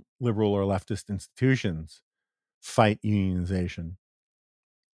non-liberal or leftist institutions fight unionization,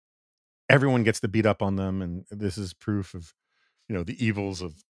 everyone gets to beat up on them. And this is proof of, the evils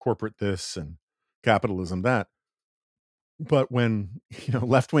of corporate this and capitalism that. But when,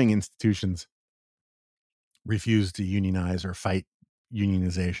 left-wing institutions refuse to unionize or fight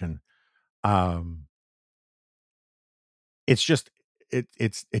unionization, um, it's just it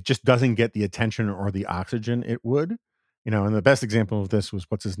just doesn't get the attention or the oxygen it would. And the best example of this was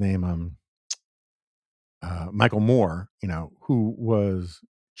what's his name, Michael Moore, who was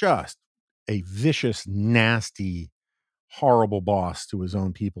just a vicious, nasty, horrible boss to his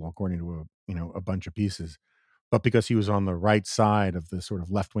own people, according to a bunch of pieces. But because he was on the right side of the sort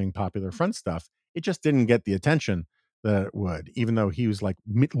of left wing Popular Front stuff, it just didn't get the attention that it would. Even though he was like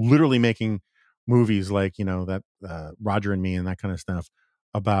literally making movies like that Roger and Me and that kind of stuff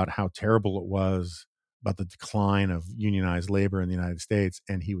about how terrible it was about the decline of unionized labor in the United States,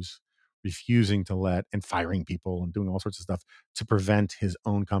 and he was refusing to let and firing people and doing all sorts of stuff to prevent his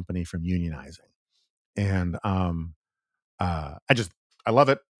own company from unionizing. And I love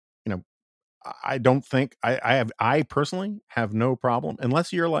it. You know, I don't think I personally have no problem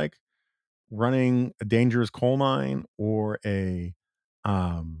unless you're like running a dangerous coal mine or a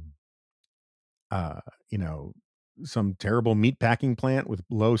um uh you know some terrible meat packing plant with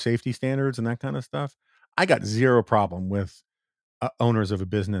low safety standards and that kind of stuff. I got zero problem with owners of a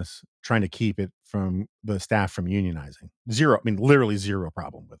business trying to keep it from the staff from unionizing. Zero. I mean, literally zero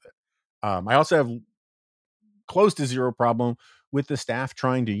problem with it. I also have close to zero problem with the staff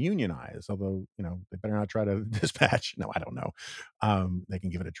trying to unionize, although, they better not try to dispatch. No, I don't know. They can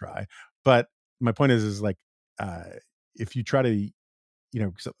give it a try. But my point is like, uh, if you try to,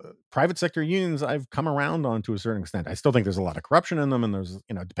 private sector unions, I've come around on to a certain extent. I still think there's a lot of corruption in them, and there's,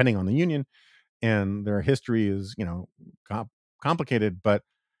 depending on the union and their history is, complicated, but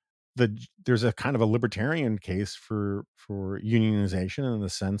there's a kind of a libertarian case for unionization in the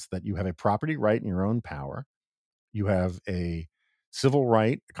sense that you have a property right in your own power. You have a civil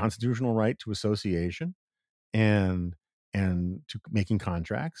right, a constitutional right to association and to making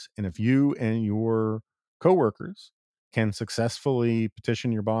contracts. And if you and your coworkers can successfully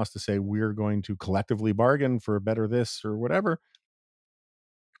petition your boss to say, we're going to collectively bargain for better this or whatever,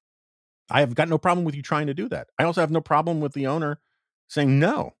 I have got no problem with you trying to do that. I also have no problem with the owner saying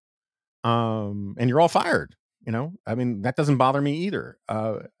no. And you're all fired. I mean, that doesn't bother me either.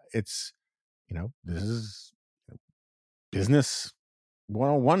 It's, this is business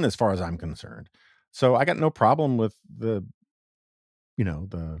 101 as far as I'm concerned. So I got no problem with the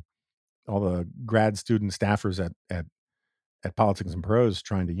all the grad student staffers at Politics and Prose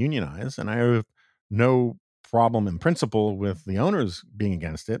trying to unionize, and I have no problem in principle with the owners being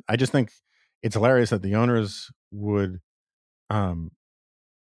against it. I just think it's hilarious that the owners would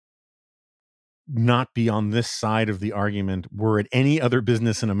not be on this side of the argument were it any other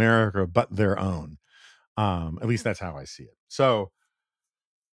business in America but their own. At least that's how I see it. So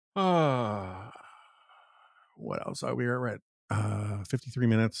what else? We are at 53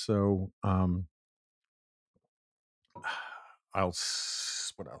 minutes. So what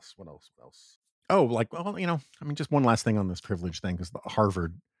else? Oh, like, well, I mean, just one last thing on this privilege thing, because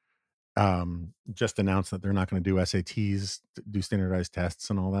Harvard just announced that they're not going to do SATs, do standardized tests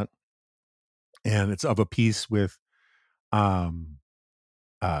and all that. And it's of a piece with um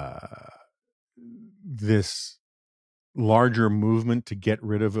this larger movement to get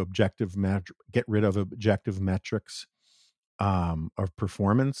rid of objective metrics of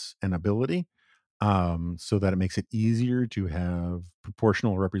performance and ability, so that it makes it easier to have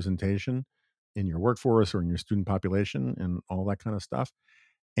proportional representation in your workforce or in your student population and all that kind of stuff.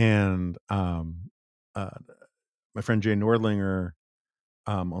 And uh, my friend Jay Nordlinger,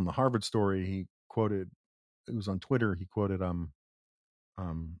 on the Harvard Story, he quoted, it was on Twitter, he quoted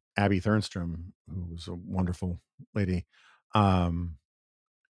Abby Thernstrom, who was a wonderful lady, um,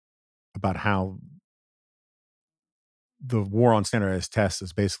 about how the war on standardized tests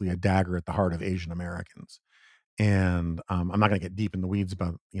is basically a dagger at the heart of Asian Americans. And I'm not going to get deep in the weeds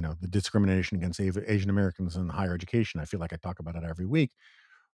about the discrimination against Asian Americans in higher education. I feel like I talk about it every week,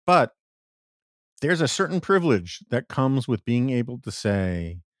 but there's a certain privilege that comes with being able to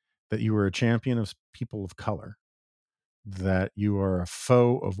say that you are a champion of people of color, that you are a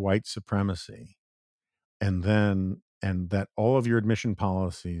foe of white supremacy, and that all of your admission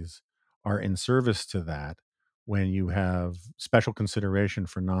policies are in service to that when you have special consideration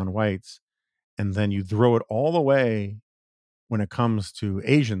for non-whites, and then you throw it all away when it comes to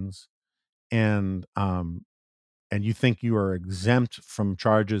Asians, and you think you are exempt from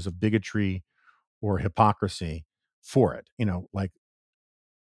charges of bigotry or hypocrisy for it. Like,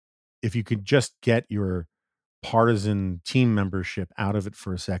 if you could just get your partisan team membership out of it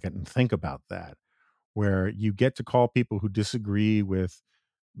for a second and think about that, where you get to call people who disagree with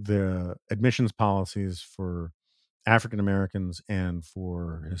the admissions policies for African Americans and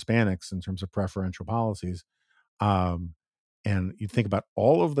for Hispanics in terms of preferential policies. Um, and you think about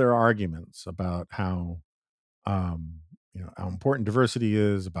all of their arguments about how, how important diversity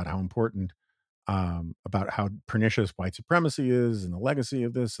is, about how important, about how pernicious white supremacy is, and the legacy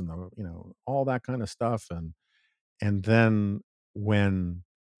of this, and all that kind of stuff. And then when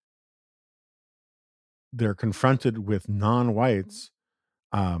they're confronted with non-whites,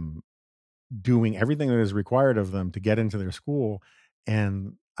 um, doing everything that is required of them to get into their school,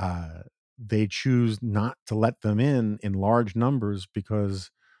 and they choose not to let them in large numbers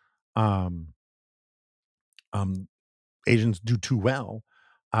because um, Asians do too well.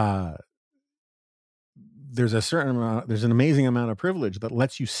 Uh, there's an amazing amount of privilege that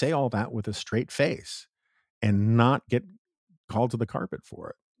lets you say all that with a straight face and not get called to the carpet for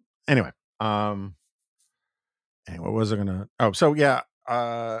it. Anyway, what was I gonna? Oh, so yeah,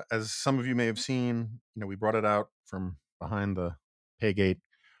 as some of you may have seen, we brought it out from behind the pay gate.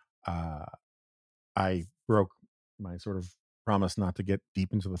 I broke my sort of promise not to get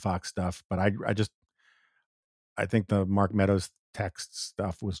deep into the Fox stuff, but I think the Mark Meadows text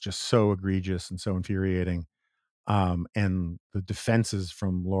stuff was just so egregious and so infuriating. And the defenses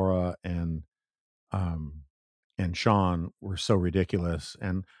from Laura um, and Sean were so ridiculous.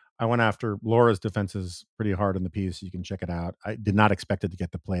 And I went after Laura's defenses pretty hard in the piece. You can check it out. I did not expect it to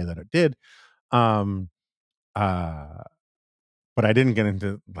get the play that it did. Um, uh, but I didn't get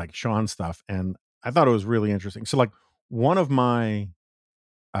into like Sean's stuff. And I thought it was really interesting. So, like, one of my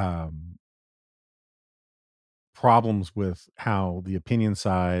um, problems with how the opinion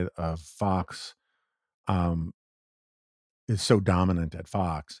side of Fox um, is so dominant at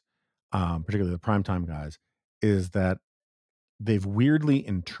Fox, particularly the primetime guys, is that they've weirdly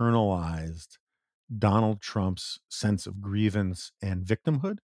internalized Donald Trump's sense of grievance and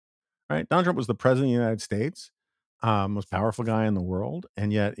victimhood. Right? Donald Trump was the president of the United States, most powerful guy in the world,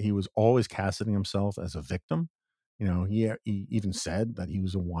 and yet he was always casting himself as a victim. He even said that he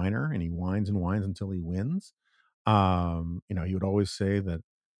was a whiner, and he whines and whines until he wins. He would always say that,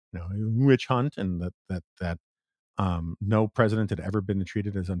 witch hunt, and that no president had ever been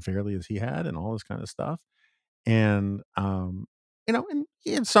treated as unfairly as he had, and all this kind of stuff. And and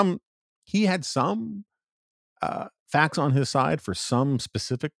he had some facts on his side for some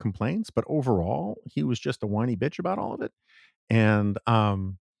specific complaints, but overall, he was just a whiny bitch about all of it, and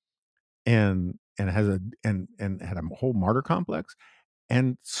and had a whole martyr complex,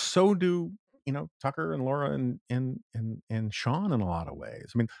 and so do Tucker and Laura and Sean in a lot of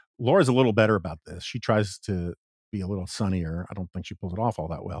ways. I mean, Laura's a little better about this. She tries to be a little sunnier. I don't think she pulls it off all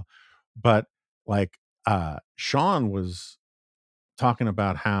that well, but like Sean was talking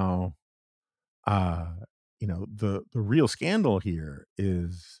about how the real scandal here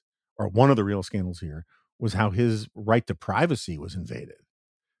is, or one of the real scandals here, was how his right to privacy was invaded.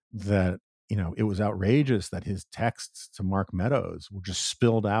 That it was outrageous that his texts to Mark Meadows were just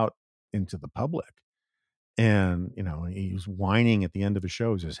spilled out into the public. And he was whining at the end of his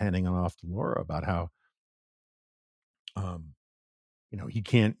shows, just handing it off to Laura about how um he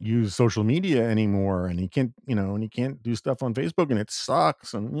can't use social media anymore, and he can't do stuff on Facebook, and it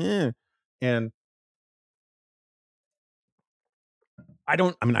sucks, and yeah. And I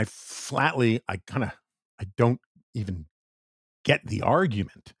don't even get the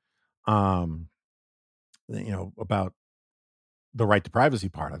argument, about the right to privacy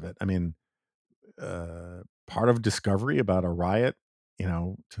part of it. I mean, part of discovery about a riot,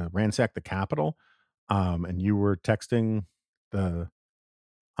 to ransack the Capitol, and you were texting the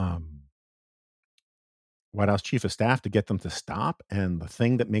um, White House chief of staff to get them to stop, and the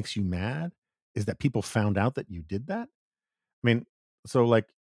thing that makes you mad is that people found out that you did that? I mean, so, like,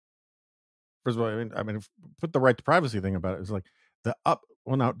 first of all, put the right to privacy thing about it is like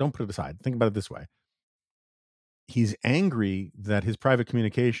well, now don't put it aside. Think about it this way. He's angry that his private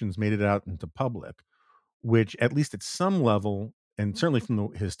communications made it out into public, which at least at some level, and certainly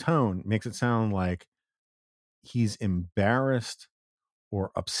from his tone, makes it sound like he's embarrassed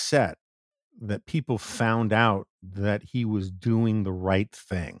or upset that people found out that he was doing the right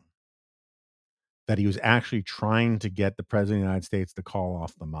thing, that he was actually trying to get the president of the United States to call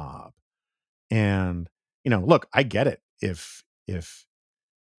off the mob. And, look, I get it. If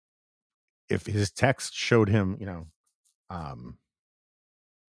his text showed him, um,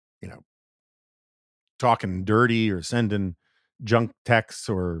 you know, talking dirty or sending junk texts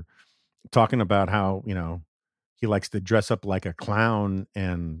or talking about how, he likes to dress up like a clown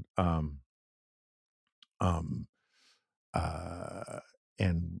and um uh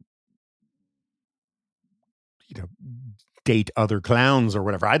and you know date other clowns or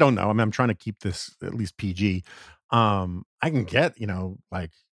whatever. I don't know. I mean, I'm trying to keep this at least PG. I can get,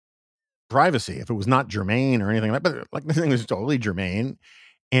 like privacy if it was not germane or anything like that, but like this thing is totally germane.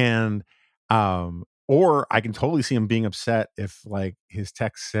 And or I can totally see him being upset if like his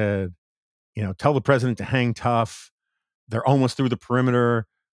text said, tell the president to hang tough. They're almost through the perimeter.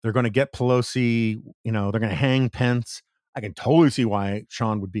 They're going to get Pelosi, they're going to hang Pence. I can totally see why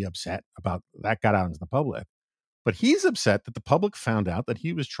Sean would be upset about that got out into the public. But he's upset that the public found out that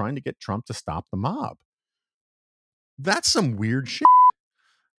he was trying to get Trump to stop the mob. That's some weird shit.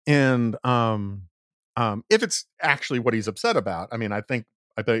 And if it's actually what he's upset about, I mean, I think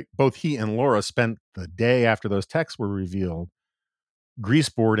both he and Laura spent the day after those texts were revealed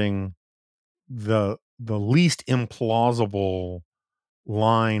greaseboarding the least implausible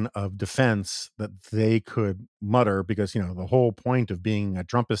line of defense that they could mutter, because the whole point of being a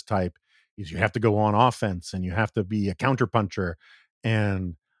Trumpist type is you have to go on offense and you have to be a counterpuncher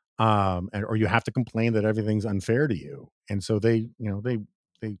and or you have to complain that everything's unfair to you. And so they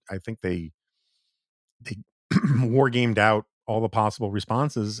I think they war gamed out all the possible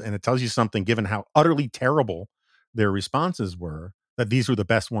responses, and it tells you something, given how utterly terrible their responses were, that these were the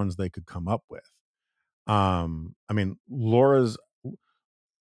best ones they could come up with. I mean, Laura's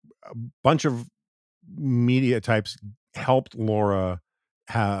a bunch of media types helped Laura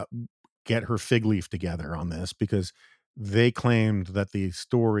get her fig leaf together on this, because they claimed that the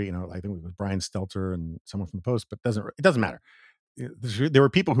story, I think it was Brian Stelter and someone from the Post, but it doesn't matter. There were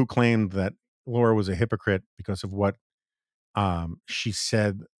people who claimed that Laura was a hypocrite because of what she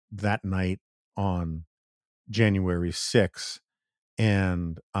said that night on January 6th.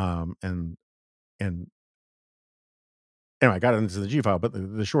 And anyway, I got into the G file, but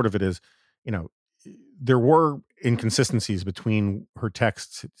the short of it is, there were inconsistencies between her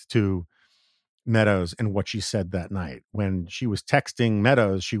texts to Meadows and what she said that night. When she was texting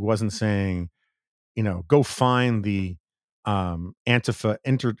Meadows, she wasn't saying, go find the Antifa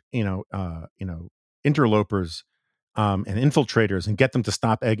interlopers and infiltrators and get them to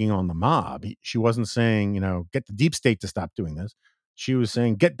stop egging on the mob. She wasn't saying, get the deep state to stop doing this. She was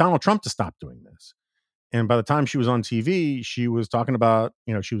saying, get Donald Trump to stop doing this. And by the time she was on TV, she was talking about,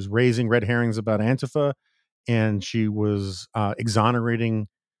 she was raising red herrings about Antifa, and she was exonerating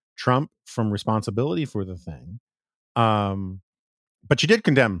Trump from responsibility for the thing. But she did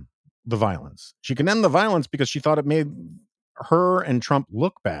condemn the violence. She condemned the violence because she thought it made her and Trump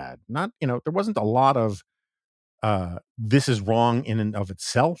look bad. Not, there wasn't a lot of this is wrong in and of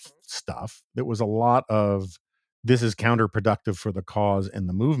itself stuff. There was a lot of this is counterproductive for the cause and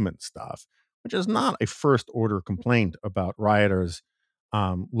the movement stuff, which is not a first order complaint about rioters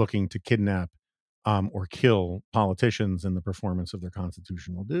looking to kidnap or kill politicians in the performance of their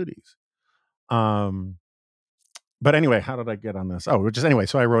constitutional duties. But anyway, how did I get on this? Oh, just anyway.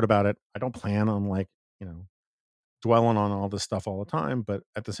 So I wrote about it. I don't plan on dwelling on all this stuff all the time, but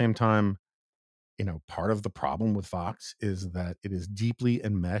at the same time, part of the problem with Fox is that it is deeply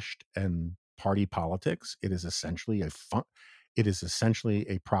enmeshed in party politics. It is essentially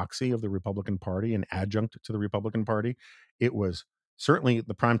a proxy of the Republican Party, an adjunct to the Republican Party. It was certainly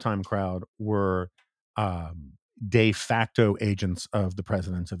the primetime crowd were de facto agents of the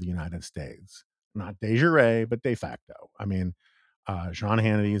presidents of the United States, not de jure, but de facto. I mean, Sean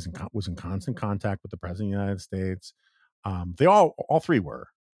Hannity was in constant contact with the president of the United States. They all three were.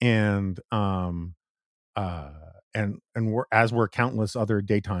 And were, as were countless other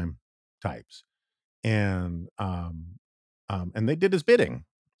daytime types. and they did his bidding,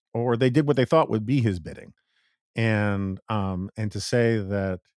 or they did what they thought would be his bidding. And to say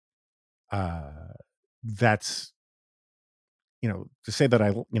that uh, that's to say that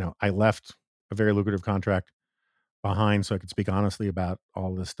I left a very lucrative contract behind so I could speak honestly about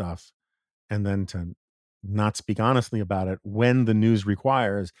all this stuff, and then to not speak honestly about it when the news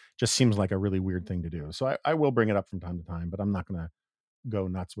requires, just seems like a really weird thing to do. So I will bring it up from time to time, but I'm not going to go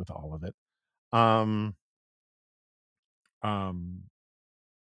nuts with all of it. Um, um,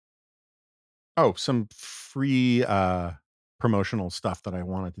 oh, some free promotional stuff that I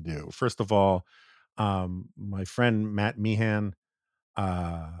wanted to do. First of all, my friend Matt Meehan,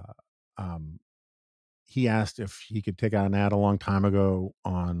 uh, um, he asked if he could take out an ad a long time ago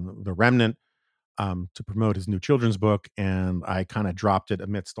on The Remnant, to promote his new children's book, and I kind of dropped it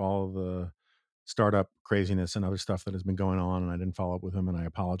amidst all the startup craziness and other stuff that has been going on, and I didn't follow up with him, and I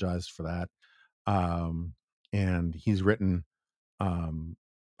apologized for that. Um, and he's written um,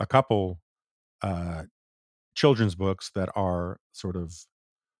 a couple uh, children's books that are sort of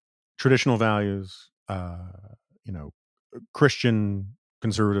traditional values, you know, Christian,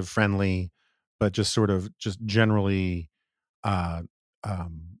 conservative friendly, but just sort of just generally uh,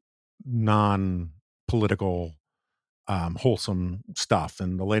 um, non political, wholesome stuff.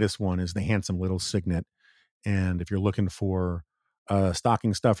 And the latest one is The Handsome Little Signet. And if you're looking for a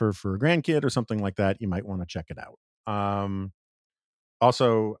stocking stuffer for a grandkid or something like that, you might want to check it out.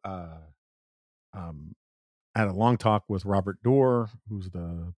 Also, um, I had a long talk with Robert Doar, who's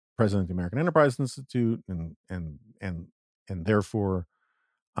the president of the American Enterprise Institute, and therefore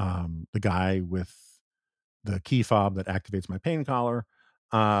the guy with the key fob that activates my pain collar.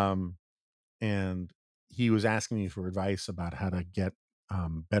 Um, and he was asking me for advice about how to get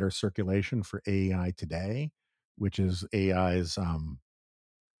better circulation for AEI Today, which is AI's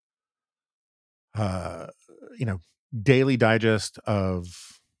uh, you know, daily digest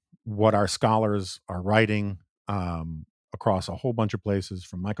of what our scholars are writing, across a whole bunch of places,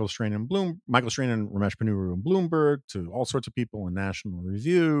 from Michael Strain and Ramesh Ponnuru and Bloomberg, to all sorts of people in National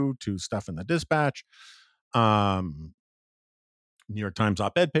Review, to stuff in the Dispatch, um, New York Times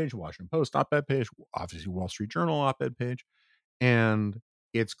op-ed page, Washington Post op-ed page, obviously Wall Street Journal op-ed page, and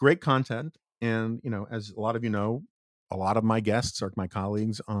it's great content. And as a lot of a lot of my guests are my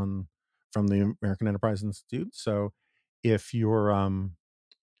colleagues on from the American Enterprise Institute. So if you're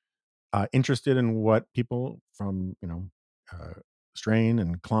interested in what people from Strain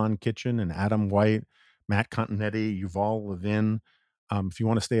and Klon Kitchen and Adam White, Matt Continetti, Yuval Levin, if you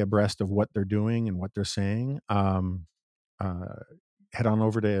want to stay abreast of what they're doing and what they're saying, uh, head on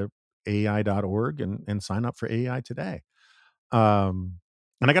over to AEI.org and sign up for AEI Today.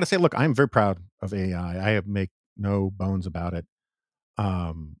 And I got to say, look, I'm very proud of AEI. I have make no bones about it.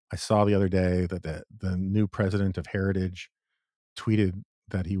 I saw the other day that the new president of Heritage tweeted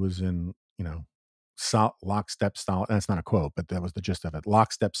that he was in, lockstep style. That's not a quote, but that was the gist of it.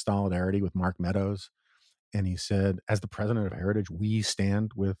 Lockstep solidarity with Mark Meadows. And he said, as the president of Heritage, we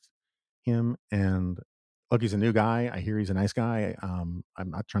stand with him. And look, he's a new guy. I hear he's a nice guy. I'm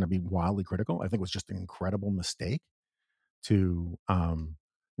not trying to be wildly critical. I think it was just an incredible mistake to,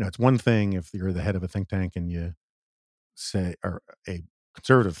 it's one thing if you're the head of a think tank and you say, or a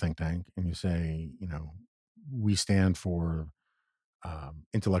conservative think tank, and you say, we stand for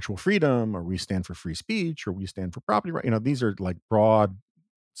intellectual freedom, or we stand for free speech, or we stand for property right. These are like broad,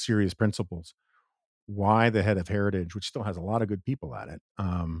 serious principles. Why the head of Heritage, which still has a lot of good people at it,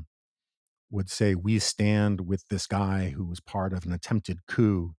 would say we stand with this guy who was part of an attempted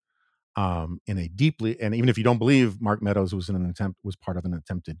coup, in a deeply, and even if you don't believe Mark Meadows was part of an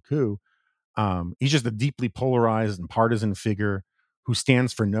attempted coup, he's just a deeply polarized and partisan figure who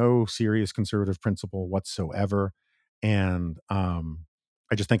stands for no serious conservative principle whatsoever. And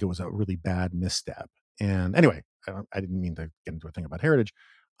I just think it was a really bad misstep. And anyway, I didn't mean to get into a thing about Heritage.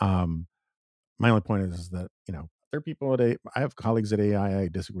 My only point is that, there are people I have colleagues at AI I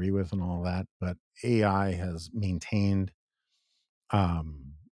disagree with and all that, but AI has maintained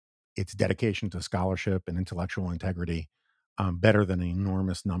um, its dedication to scholarship and intellectual integrity better than an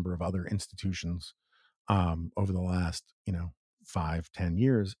enormous number of other institutions over the last 5-10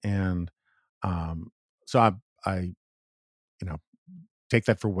 years. And so I take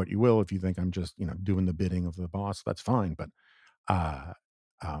that for what you will. If you think I'm just doing the bidding of the boss, that's fine. But uh,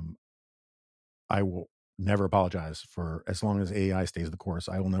 um, I will never apologize for, as long as AI stays the course,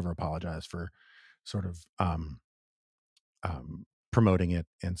 I will never apologize for sort of promoting it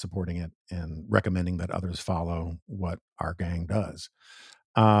and supporting it and recommending that others follow what our gang does.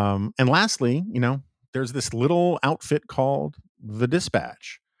 And lastly, there's this little outfit called The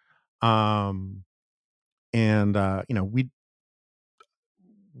Dispatch. Um, And,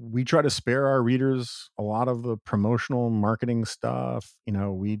 we try to spare our readers a lot of the promotional marketing stuff.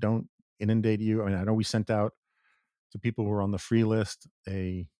 We don't inundate you. I mean, I know we sent out to people who are on the free list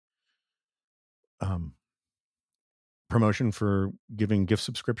a promotion for giving gift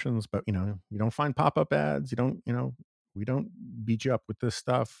subscriptions, but you don't find pop-up ads. We don't beat you up with this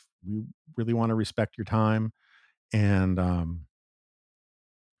stuff. We really want to respect your time. And,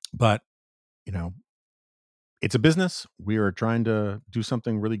 but it's a business. We are trying to do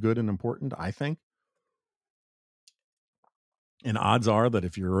something really good and important, I think. And odds are that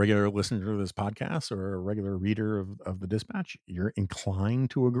if you're a regular listener to this podcast or a regular reader of the Dispatch, you're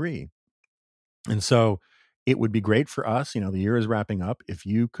inclined to agree. And so it would be great for us. The year is wrapping up. If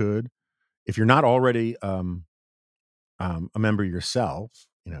you're not already a member yourself,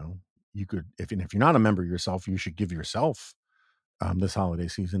 you could, if you're not a member yourself, you should give yourself this holiday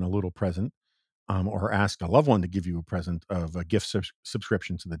season a little present, or ask a loved one to give you a present of a gift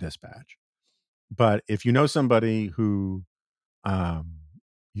subscription to the Dispatch. But if you know somebody who you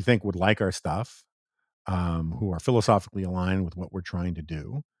think would like our stuff, who are philosophically aligned with what we're trying to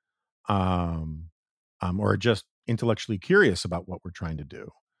do, or just intellectually curious about what we're trying to do,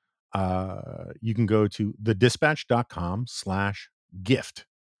 you can go to thedispatch.com/gift.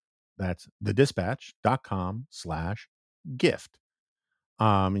 That's thedispatch.com/gift.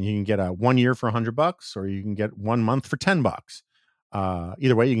 And you can get a 1 year for $100, or you can get 1 month for $10.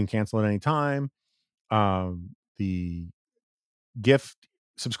 Either way, you can cancel at any time. The gift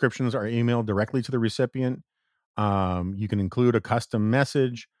subscriptions are emailed directly to the recipient. You can include a custom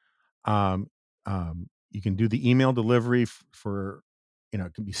message. You can do the email delivery for,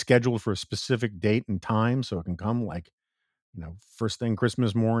 it can be scheduled for a specific date and time. So it can come first thing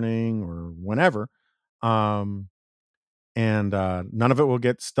Christmas morning or whenever. And none of it will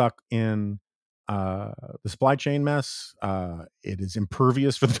get stuck in the supply chain mess. It is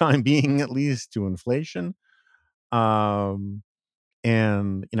impervious for the time being, at least, to inflation. And,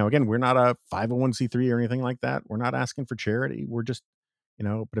 again, we're not a 501c3 or anything like that. We're not asking for charity. We're just,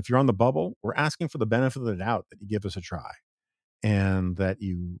 but if you're on the bubble, we're asking for the benefit of the doubt that you give us a try, and that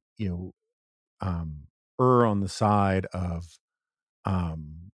you err on the side of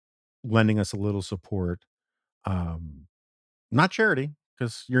lending us a little support. Not charity,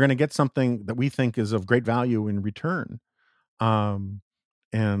 because you're going to get something that we think is of great value in return. And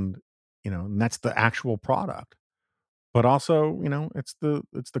that's the actual product. But also, it's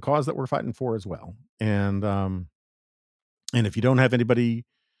the cause that we're fighting for as well. And if you don't have anybody,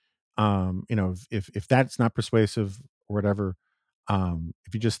 if that's not persuasive or whatever,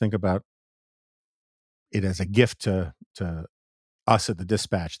 if you just think about it as a gift to us at the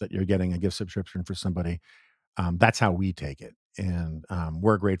Dispatch, that you're getting a gift subscription for somebody, that's how we take it. And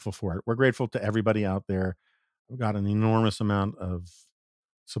we're grateful for it. We're grateful to everybody out there. We've got an enormous amount of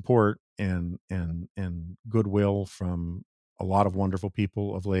support and goodwill from a lot of wonderful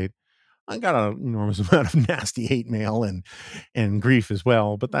people of late. I got an enormous amount of nasty hate mail and grief as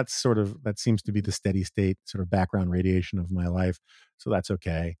well, but that seems to be the steady state sort of background radiation of my life. So that's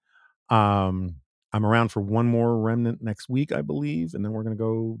okay. I'm around for one more remnant next week, I believe, and then we're going to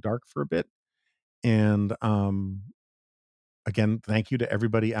go dark for a bit. And again, thank you to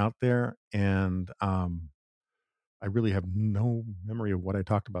everybody out there. And I really have no memory of what I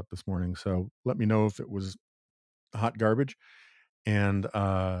talked about this morning, so let me know if it was hot garbage. And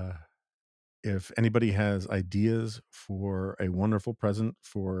if anybody has ideas for a wonderful present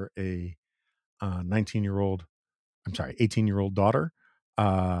for a 18-year-old daughter,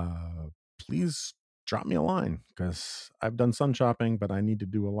 please drop me a line, because I've done sun shopping, but I need to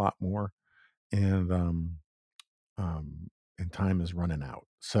do a lot more. And time is running out.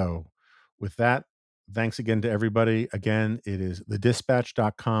 So with that, thanks again to everybody. Again, it is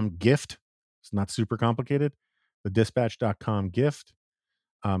thedispatch.com gift. It's not super complicated. Thedispatch.com gift.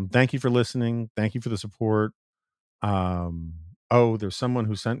 Thank you for listening. Thank you for the support. There's someone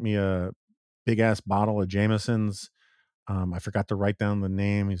who sent me a big ass bottle of Jameson's. I forgot to write down the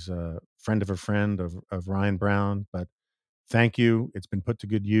name. He's a friend of Ryan Brown, but thank you. It's been put to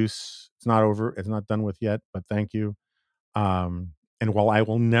good use. It's not over. It's not done with yet, but thank you. And while I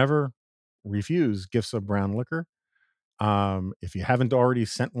will never refuse gifts of brown liquor, if you haven't already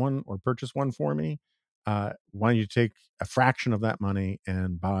sent one or purchased one for me, why don't you take a fraction of that money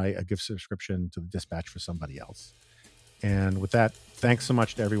and buy a gift subscription to the Dispatch for somebody else? And with that, thanks so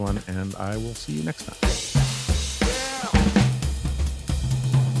much to everyone, and I will see you next time.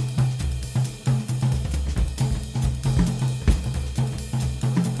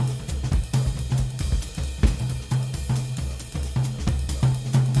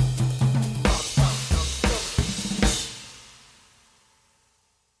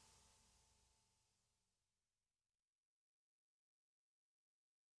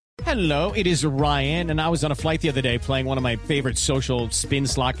 Hello, it is Ryan, and I was on a flight the other day playing one of my favorite social spin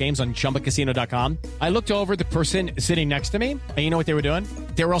slot games on ChumbaCasino.com. I looked over at the person sitting next to me, and you know what they were doing?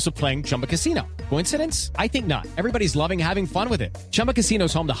 They were also playing Chumba Casino. Coincidence? I think not. Everybody's loving having fun with it. Chumba Casino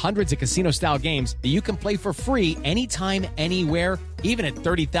is home to hundreds of casino-style games that you can play for free anytime, anywhere, even at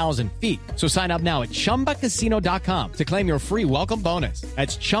 30,000 feet. So sign up now at ChumbaCasino.com to claim your free welcome bonus.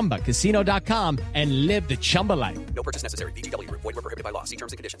 That's ChumbaCasino.com and live the Chumba life. No purchase necessary. VGW Group. Void where prohibited by law. See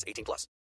terms and conditions. 18+.